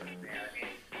better. Man, I mean,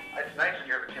 it's nice when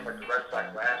you have a team like the Red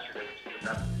Sox last year that was the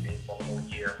best in baseball the whole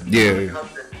year. Yeah. The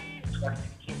Cubs in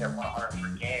 2016 that won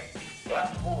 103 games, so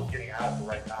that's cool with getting out at the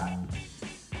right time.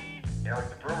 Like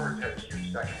the Brewers had a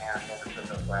huge second half ever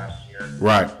since last year.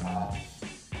 Right.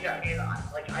 Yeah, I mean,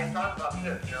 I thought about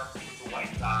this, with the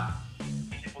White Sox,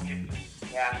 people keep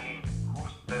asking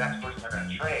who's the next person they're going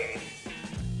to trade,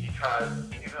 because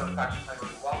even though the Sox are playing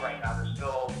really well right now, they're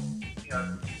still,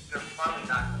 they're probably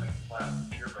not going to make the playoffs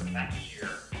this year, but next year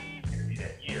is going to be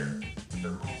that year. So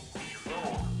who you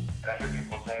move? And I hear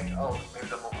people saying, oh, maybe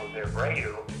they'll move Jose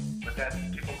Abreu, but then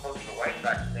people close to the White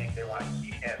Sox think they want to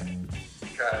keep him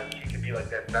because he could be like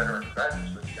that veteran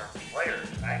presence with young players,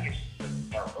 and I think it's just a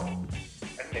smart move.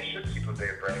 I think they should keep Jose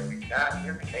Abreu.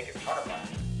 He'll be making a ton of money.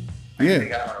 I think they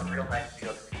got him on a real nice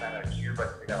deal to be kind of cute, but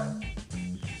they got like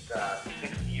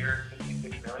 60 years, $66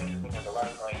 million like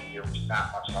 $11 million a year, which is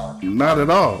not much at all. Not at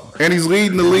all. And he's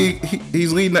leading the league.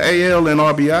 He's leading the AL in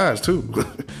RBIs too.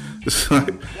 It's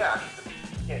like, Yeah,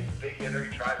 he's a big hitter.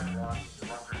 He tries to run, he's a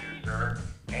run producer.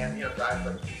 And, guys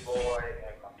like T-Boy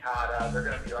and Moncada, they're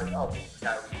going to be like, oh, this is the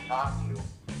guy we can talk to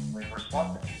when we're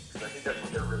slumping. Because I think that's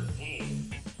what they really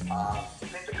need. I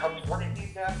think the Cubs wouldn't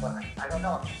need that, but I don't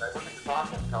know. I look at this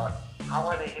offense going, how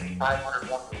are they hitting 500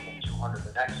 one week and 200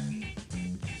 the next week?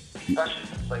 Especially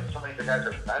since, like, so many of the guys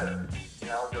are better.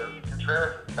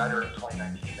 Contreras is better in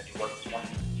 2019 than he was in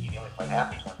 2018. He only played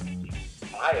half of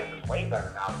 2018. Baez is way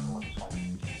better now than he was in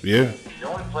 2018. yeah. The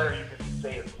only player you can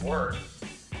say is worse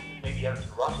is maybe Edison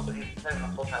Russell, but he's not even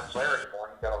a full-time player anymore.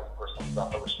 He's got all this personal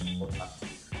stuff. I wish he was full-time.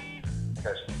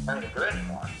 Because he's not even good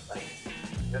anymore. Like,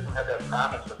 he doesn't have that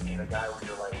promise of being a guy where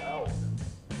you're like, oh,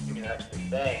 give me the next big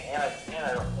thing. And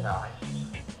I don't,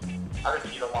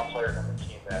 obviously you don't want players on the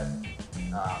team that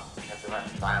have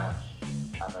domestic violence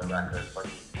on their record, but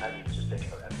I think he's just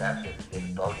taking an advantage of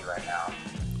David Bogie right now.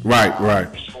 Right.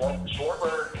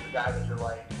 Schwarber is the guy that you're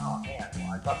like, oh man,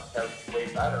 well, I thought this guy would be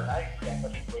way better, and I agree, I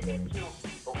thought he was way better too,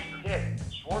 but we forget,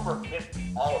 Schwarber missed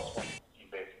all of 2016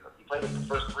 basically. He played with the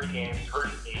first 3 games, hurt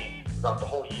his knee throughout the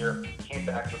whole year, came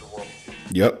back for the World Series.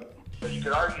 Yep. So you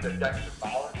could argue that Dexter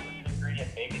Fowler was an ingredient,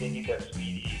 maybe they need that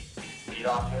speedy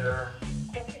leadoff hitter.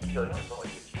 I think he only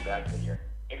 15 bags a year.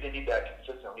 Maybe they need that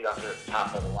consistent leadoff hitter at the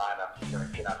top of the lineup who's going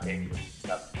to get on base with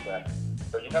stuff like that.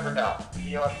 So you never know.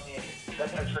 The ALS team,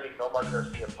 that's going to trade Nomar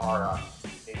Garciaparra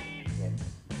this season.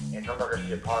 And Nomar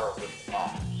Garciaparra was a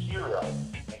hero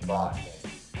in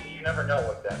Boston. You never know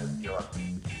what that would be. You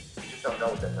just don't know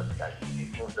what that type of guy. He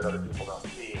sees moves that other people don't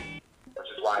see, which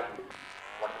is why he's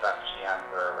one of the best GM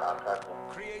or president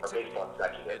or baseball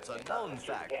executive. It's a known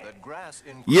fact that grass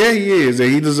in Yeah, he is,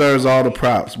 and he deserves all the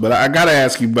props. But I gotta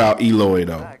ask you about Eloy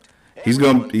though. He's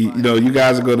gonna, you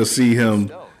guys are gonna see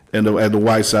him at the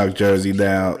White Sox jersey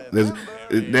now.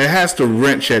 There has to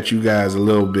wrench at you guys a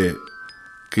little bit.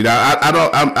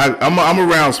 I'm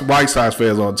around White Sox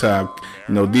fans all the time.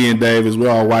 D and Davis, we're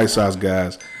all White Sox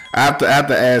guys. I have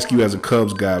to ask you as a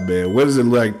Cubs guy, man, what is it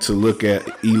like to look at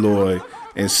Eloy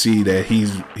and see that he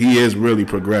is really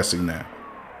progressing now?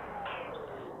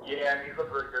 Yeah, he's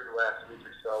looked really good the last week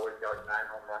or so. He's got like 9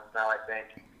 home runs now, I think.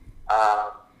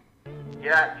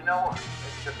 Yeah, at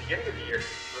the beginning of the year,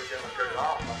 he was doing good at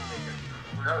all. I'm thinking,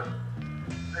 who knows?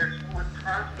 With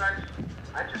prospects,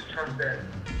 I just trust that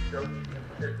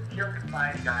if you can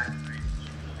find guys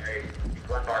who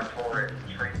Glenn Bartore and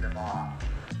train them off,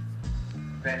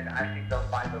 then I think they'll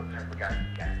find those type of guys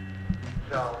again.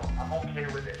 So I'm okay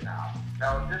with it now.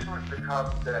 Now, if this was the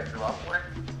Cubs that I grew up with,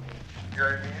 you know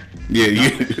what I mean? Yeah,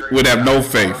 you would have no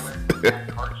faith.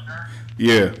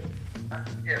 Yeah.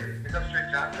 Yeah, they go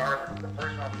straight John Garland. The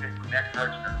first one picked Nick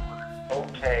Kirchner, who was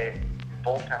okay in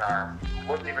bullpen arm. Who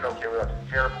wasn't even okay with us.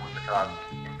 Terrible with the Cubs.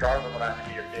 And Garland went on to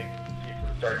be a big piece of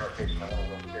the starting rotation on one of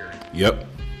those series. Yep.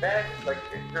 Then,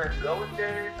 during those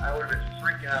days, I would have been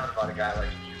freaking out about a guy like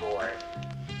Eloy.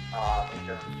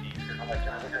 Because I'm like,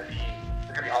 they're going to be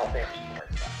Hall of Famers like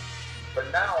that. But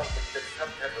now, the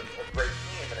Cubs have a great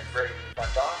team and a great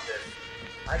front office.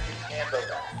 I can handle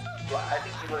that. So I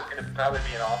think Eloy's going to probably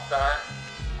be an all-star.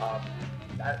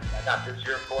 Not this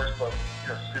year, of course, but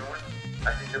soon.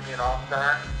 I think he'll be an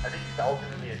all-star. I think he's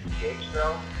ultimately a DH,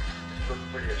 though. He's looking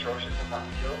pretty atrocious in my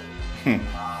field.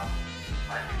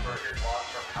 I think for his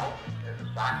long-term health as a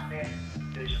Sox fan,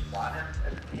 they should want him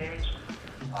as a DH.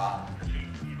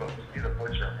 He's a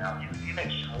butcher now. He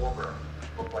makes Schwarber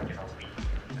look like an elite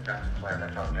defensive player.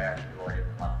 That's how bad Eloy is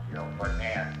on the field. But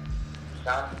man,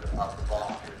 sounds of the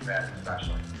ball is bad,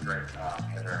 especially. He's a great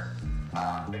hitter.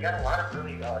 They got a lot of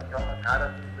really,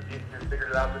 Moncada has figured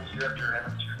it out this year after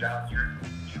having 2 down years.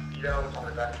 Vito is one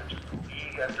of the best pitchers in the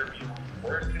league after being one of the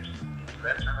worst pitchers in the league. So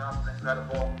that turnaround is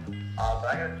incredible. But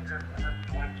I got to see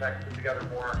the White Sox put together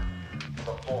more of a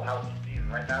full healthy season.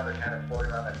 Right now, they're kind of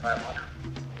floating around that 500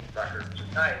 record, which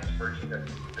is nice for a team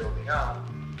that's building up.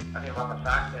 I mean, if I'm a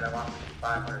Sox fan, I want to see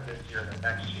 500 this year and then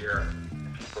next year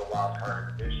and keep a wild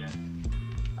card division.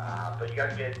 But you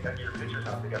got to get your pitchers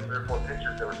up. They got 3 or 4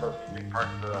 pitchers that were supposed to be big parts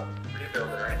of the rebuild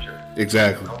that are injured.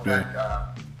 Exactly. And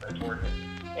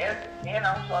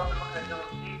also, I was looking at Dylan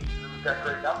Cease, who's got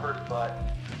great numbers, but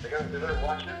they better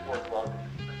watch his workload.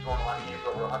 He's been throwing a lot of games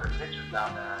over 100 pitches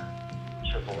down there in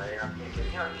AAA. And I'm thinking, he's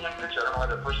a young pitcher. I don't know why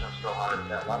that person is still hard at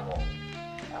that level.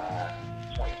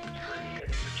 23, I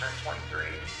think he just turned 23.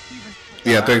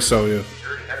 Yeah, I think so, yeah. He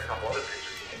already had a couple other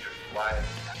pitchers injured. Why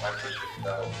push it?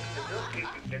 So, if Dylan Cease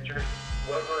is pitcher,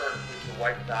 whoever is the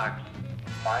White Sox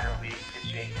minor league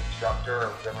pitching instructor or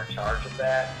whoever in charge of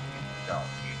that,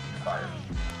 he's fired.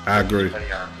 I agree.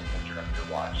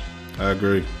 to watch. I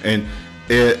agree, and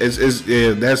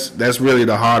that's really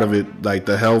the heart of it, like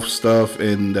the health stuff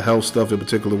and the health stuff in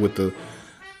particular with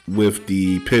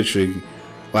the pitching.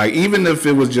 Like even if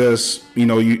it was just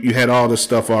you had all the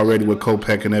stuff already with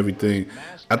Kopech and everything,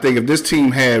 I think if this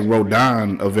team had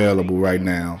Rodon available right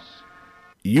now,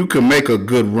 you could make a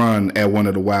good run at one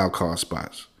of the wild card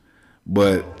spots.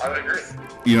 But I would agree.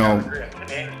 You know, I would agree.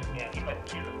 Tim Anderson, man, he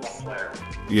might be a fun player.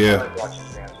 Yeah. I like watching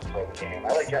fans play the game. I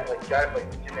like guys like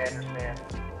Tim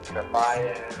Anderson,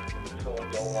 Baez,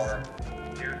 Philidor,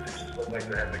 dudes that just look like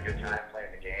they're having a good time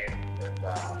playing the game.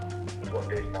 That's what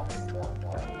baseball is more and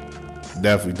more.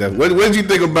 Definitely. What did you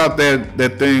think about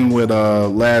that thing with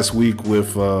last week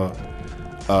with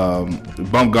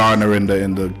Bumgarner and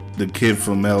the kid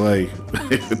from LA?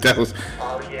 That was.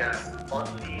 Oh yeah,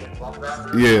 Bugsy and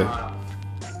Bumgarner. Yeah.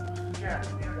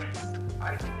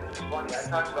 It's funny. I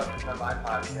talked about this on my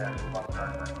podcast,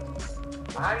 Bumgarner.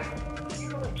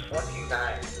 He's only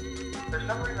 29. For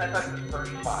some reason, I thought he was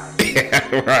 35.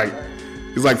 Yeah, right.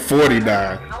 He's like 49.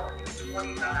 How are you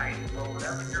 29? Or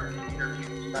whatever you're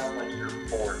you sound like you're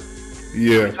 40.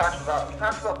 Yeah. He talks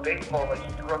about baseball like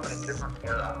he grew up in a different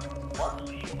era.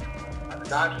 Bugsy, and the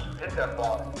Dodgers hit that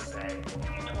ball today.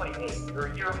 He's 28. They're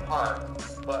a year apart,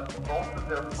 but both of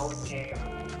their post-game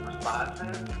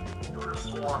responses, you would have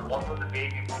sworn one was a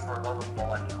baby boomer and one was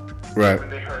millennial. Right. When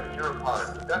they heard a year apart.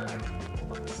 So definitely,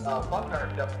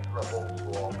 Bumgarner definitely grew up old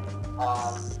school.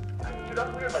 Dude, I'm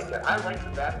weird like that. I like the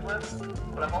bat flip,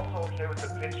 but I'm also okay with the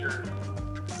pitchers,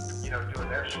 doing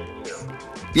their shit too.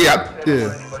 Yeah. I don't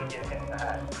want anybody getting hit in the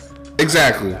head.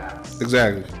 Exactly. I'm weird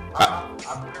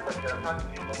like that. I'm talking to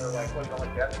people that are like, well, you don't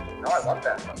like that? No, I love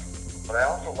that stuff. But I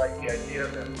also like the idea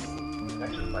that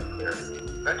benches might clear.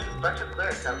 Benches clear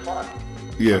is kind of fun.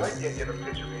 Yeah. I like the idea of a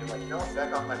pitcher being like,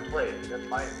 back off my plate. That's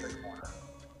my inside corner.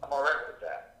 I'm all right with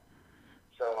that.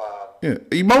 So, Yeah.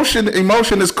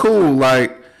 Emotion is cool.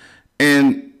 Like,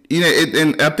 and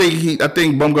and I think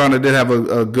Bumgarner did have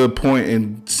a good point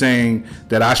in saying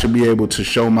that I should be able to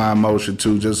show my emotion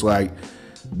too, just like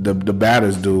the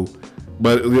batters do.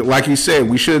 But like he said,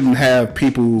 we shouldn't have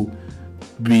people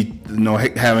be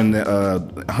having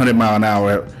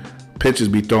 100-mile-an-hour pitches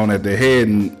be thrown at their head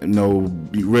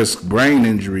and risk brain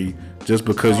injury just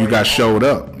because you got showed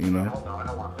up. No, I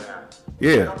don't want that.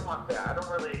 Yeah. I don't want that. I don't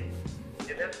really.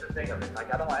 That's the thing of it.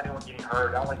 Like, I don't want anyone getting hurt.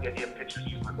 I don't like the idea of pitchers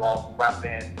using the ball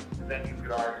weapon. And then you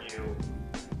could argue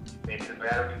maybe the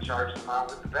batter can charge them out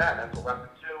with the bat. That's a weapon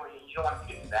too. You don't want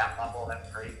to get to that level.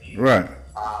 That's crazy. Right.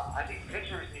 I think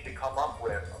pitchers need to come up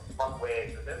with a fun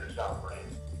way for them to celebrate.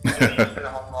 You sit at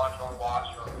home, watch, you want to watch,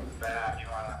 you want to move the bat, you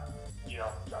want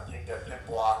to, take that pin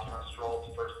block, you want to stroll to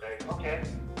first base. Okay,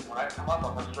 when I come up,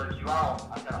 I'm going to strike you out.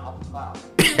 I'm going to hump them out.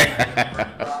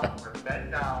 I'm going to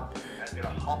bend down, and I'm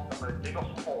going to hump them. I'm going to dig a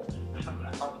hole. I'm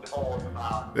going to hump the hole in the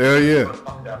mouth. Hell yeah. I'm going to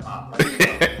fuck that mouth.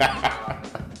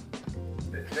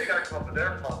 They got to come up with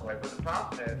their fun way. But the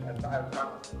problem is, I was talking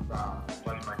to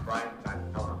buddy Mike Bryan, I was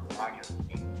telling him the August.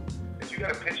 If you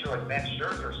got a pitcher like Matt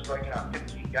Scherzer striking out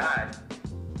 15 guys,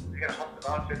 you got to hump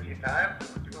them out 15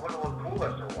 times, you're going to look cool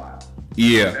after a while.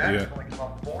 Yeah. Matt's only come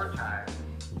up 4 times,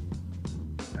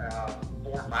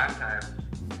 4 or 5 times.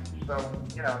 So,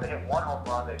 they hit 1 home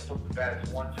run, they flipped the bat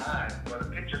 1 time, but a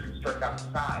pitcher can strike out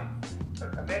the side.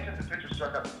 Imagine if the pitcher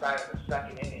struck out the side in the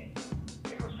second inning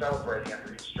and was celebrating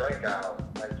after each strikeout,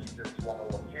 like he just won the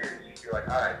World Series. You'd be like,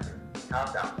 all right,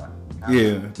 calm down, one.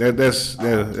 Yeah,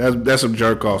 that's some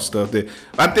jerk off stuff. There,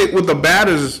 I think with the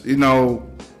batters,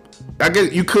 I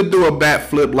guess you could do a bat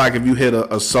flip like if you hit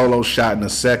a solo shot in a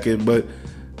second, but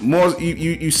more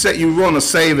you want to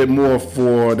save it more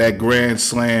for that grand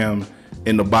slam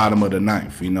in the bottom of the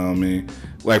ninth. You know what I mean?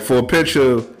 Like for a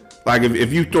pitcher, like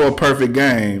if you throw a perfect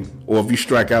game or if you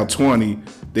strike out 20,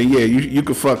 then yeah, you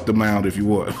can fuck the mound if you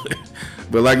want.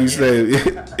 But like you said,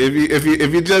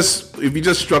 if you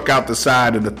just struck out the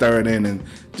side in the third inning,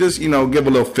 just give a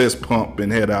little fist pump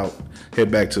and head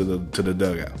back to the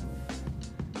dugout.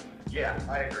 Yeah,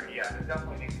 I agree. Yeah, there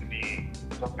definitely needs to be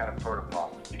some kind of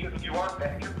protocol. Because if you're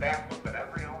backflip at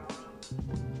every home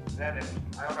run, then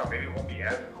I don't know, maybe it won't be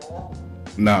as cool.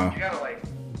 No.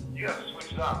 You gotta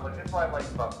switch it up. Like that's why I like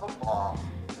about football,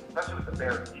 especially with the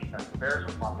Bears defense. The Bears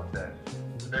were fun with this.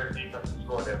 The Bears defense was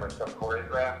cool. They had like stuff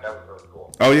choreographed. That was really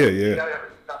cool. Oh yeah. You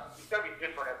gotta be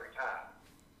different every time.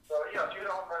 So if you hit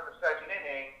a home run in the second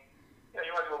inning, you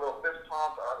want to do a little fist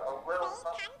pump, a little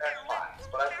something. That's fine.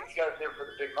 But I think you gotta save it for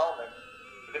the big moment.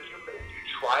 But if you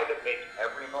try to make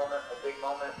every moment a big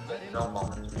moment, then no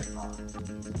moment is a big moment.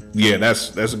 Yeah,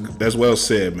 that's well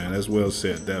said, man. That's well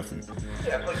said, definitely.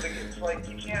 Yeah, it's like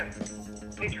you can't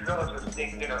take your relatives to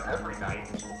steak dinner every night.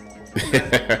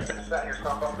 Just setting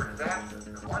yourself up for disaster.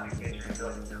 In one case, you're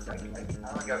going to be like, I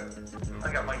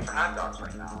only got money for hot dogs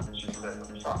right now. And she said,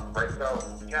 something, right? So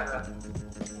you gotta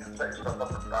set yourself up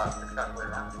for success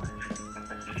later on.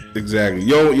 Exactly.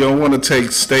 You don't want to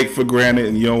take steak for granted,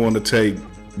 and you don't want to take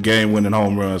game-winning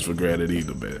home runs for granted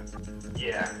either, man.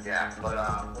 Yeah. But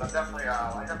I definitely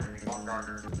think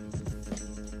Bumgarner.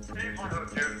 He's one of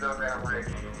those dudes, though, man, where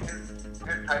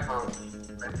his type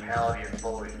of mentality is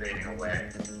slowly fading away.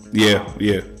 Yeah.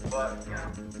 But, you know,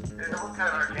 it was kind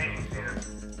of entertaining seeing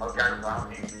a guy around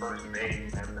being first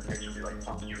base and the picture be like,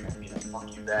 fuck you, and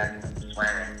fuck you back, and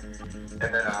swearing.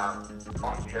 And then,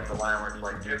 once he hit the line where it's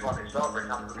like, dude, let me celebrate,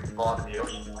 I'm going to fall into the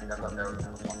ocean. Like, I thought that was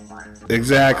kind of a funny line.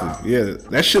 Exactly. Yeah,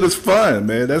 that shit is fun,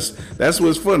 man. That's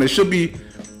what's fun. It should be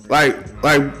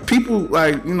like people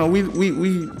like, you know, we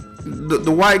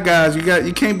the white guys.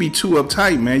 You can't be too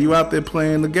uptight, man. You out there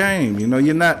playing the game. You know,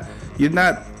 you're not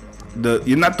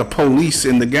the police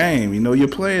in the game. You know, you're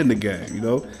playing the game. You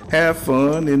know, have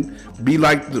fun and be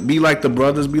like the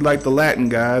brothers, be like the Latin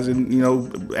guys, and you know,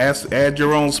 add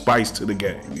your own spice to the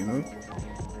game. You know.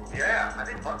 Yeah, I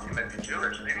think Bugsy might be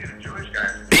Jewish. Maybe he's a Jewish guy.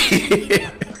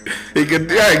 he could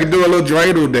do a little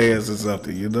dreidel dance or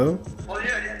something. You know. Well,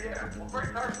 yeah. Well,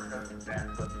 Bryce Harper does that.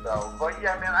 But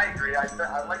yeah, man, I agree. I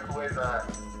like the way the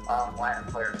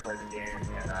Latin players play the game,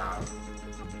 and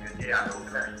yeah, it was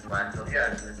very black. So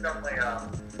yeah, it's definitely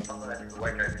something I think the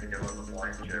white guys need to get a little bit more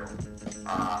into.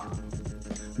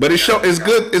 But it's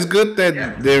good. It's good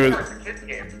that there is. It's a kids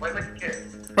game. Play like a kid.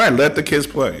 Right, let the kids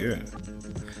play. Yeah,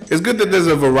 it's good that there's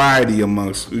a variety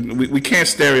amongst. We can't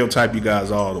stereotype you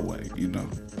guys all the way. You know.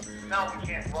 No, we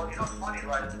can't. Well, you know, it's funny.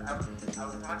 Like I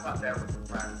was talking about that with some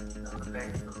friends. You know, the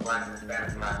thing with the Black and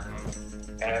Hispanic friends.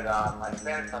 And my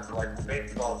Hispanic friends are like, well,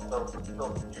 baseball is so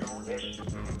new-ish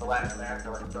to Latin America,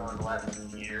 like so in the last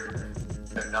 50 years.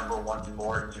 The number one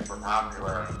sport, super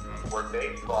popular. Where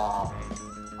baseball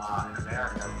in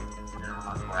America has been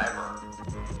around forever.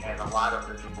 And a lot of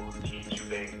the people who teach you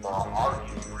baseball are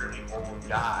these really old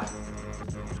guys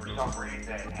who, for some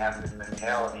reason, have this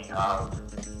mentality of,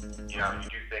 you know, you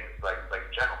do things like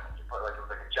gentlemen. You play like it was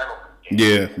like a gentleman's game.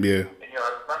 Yeah. And you know, I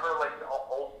remember like the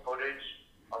old footage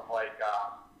of like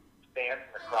stands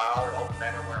in the crowd, all the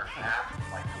men are wearing hats, and,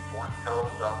 like sports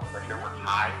coats, like they were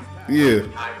tied. Yeah.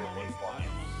 Tied to a baseball game.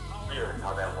 Weird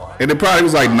how that was. And it probably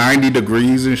was like 90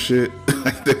 degrees and shit.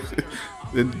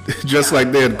 Just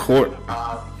like they're in court. And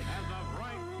I'm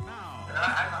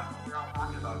we're all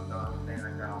talking about saying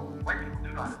like, white people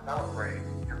do not celebrate.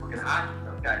 You look at hockey,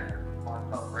 those guys have fun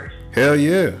celebration. Hell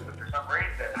yeah. But for some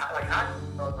reason, I like hockey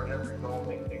celebrate every goal,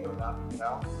 makes me go nuts, you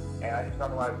know? And I just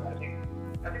don't know, I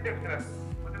think there's gonna,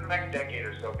 within the next decade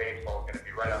or so, baseball is gonna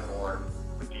be right on board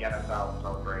with the NFL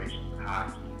celebrations,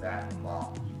 hockey,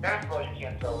 basketball. Basketball, you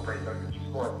can't celebrate because you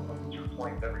score 2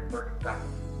 points every 30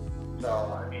 seconds. So,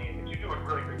 I mean, if you do a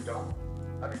really good dunk,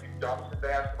 I mean, you dumps in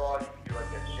basketball, you can do like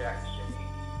that Shaq shimmy.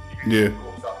 You can do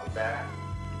cool stuff with that.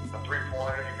 A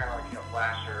 3-pointer, you kind of like, you know,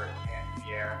 flash your hand in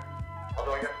the air.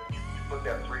 Although I guess you put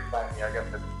that 3 sign in the air, I guess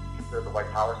it's considered the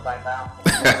white power sign now.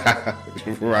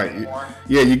 Right.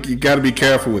 Yeah, you got to be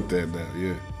careful with that now.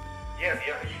 Yeah. Yeah,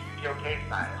 the UCOK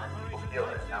sign, like people steal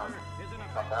it. Now it's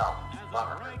something else.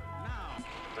 Bummer.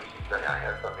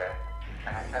 Yeah, it's okay. I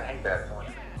kind of hate that. So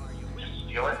you just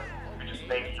steal it.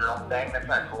 Make your own thing. That's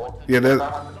not cool. Yeah, that's.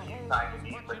 I want the peace sign to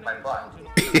be with my butt.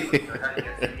 You're not going to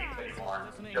get the peace anymore.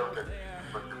 Joke it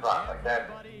with your butt like that.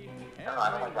 I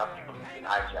don't like how people can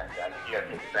hijack that. You got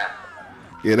to take it back.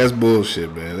 Yeah, that's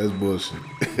bullshit, man. That's bullshit.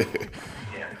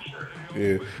 Yeah, for sure.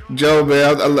 Yeah, Joe,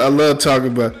 man, I love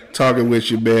talking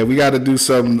with you, man. We got to do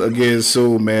something again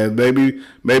soon, man. Maybe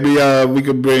we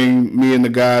could bring me and the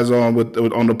guys on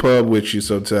the pub with you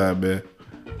sometime, man.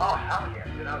 Oh, hell yeah,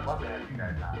 dude! I'd love to have you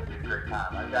guys on. It'd be a great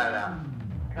time.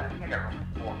 I got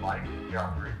 4 mics. You're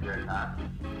all pretty great time.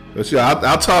 But yeah,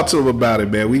 I'll talk to him about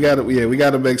it, man. We got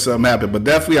to make something happen. But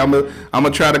definitely, I'm gonna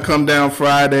try to come down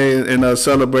Friday and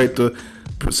celebrate the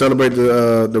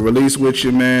release with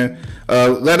you, man.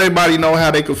 Let everybody know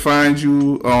how they can find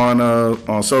you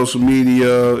on social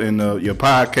media and your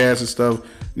podcast and stuff.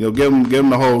 You know, give them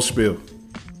the whole spiel.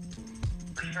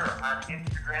 For sure. On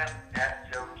Instagram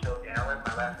at Joe Kilgallen.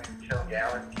 My last name is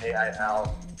Kilgallen. Kilgallon.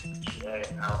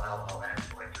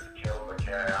 Kill or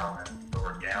K-I-L and the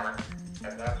word Gallon.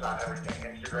 And that's on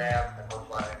everything. Instagram. I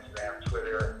post on Instagram,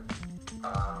 Twitter,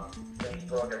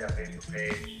 Facebook. I got a Facebook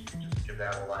page. Just give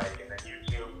that a like. And then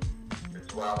YouTube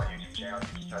as well. My YouTube channel.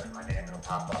 You just type in my name and it'll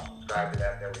pop up. Subscribe to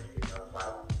that. That way you get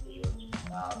notified when videos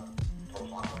come out.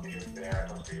 Post on the videos there.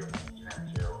 I post videos on Instagram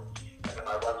too. And then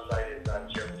my website is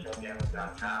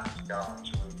joekilgallen.com. It's got all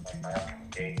my my upcoming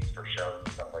dates for shows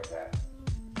and stuff like that.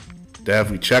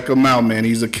 Definitely check him out, man.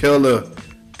 He's a killer.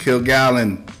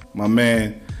 Kilgallen, my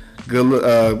man.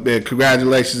 Good, man,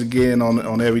 congratulations again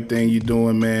on everything you're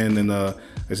doing, man. And I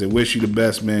said, wish you the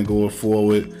best, man, going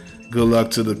forward. Good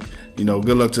luck to the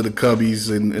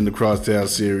Cubbies in the Crosstown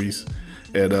series.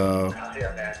 And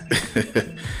Yeah, man.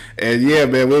 and yeah,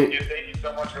 man. Thank you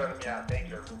so much for letting me out. Thank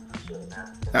you. Appreciate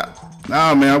it, man.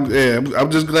 Nah, man.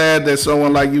 I'm just glad that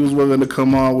someone like you was willing to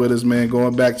come on with us, man.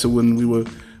 Going back to when we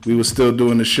were still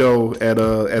doing the show at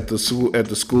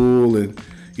the school, and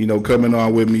coming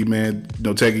on with me, man.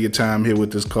 Taking your time here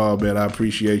with this call, man. I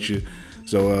appreciate you.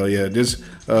 So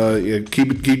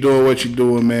keep doing what you're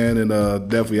doing, man. And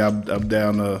definitely, I'm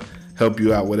down to help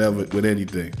you out with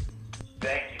anything.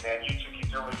 Thank you, man. You two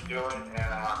keep doing what you're doing. And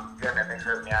yeah, man, thanks for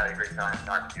having me out. I had a great time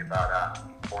talking to you about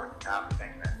sports and comedy.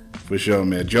 Thanks, man. For sure,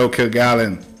 man. Joe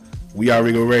Kilgallen,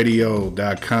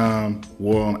 WeAreRegalRadio.com,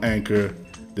 War on Anchor.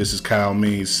 This is Kyle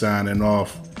Means signing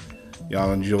off.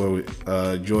 Y'all enjoy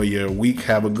your week.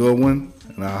 Have a good one,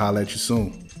 and I'll holler at you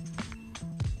soon.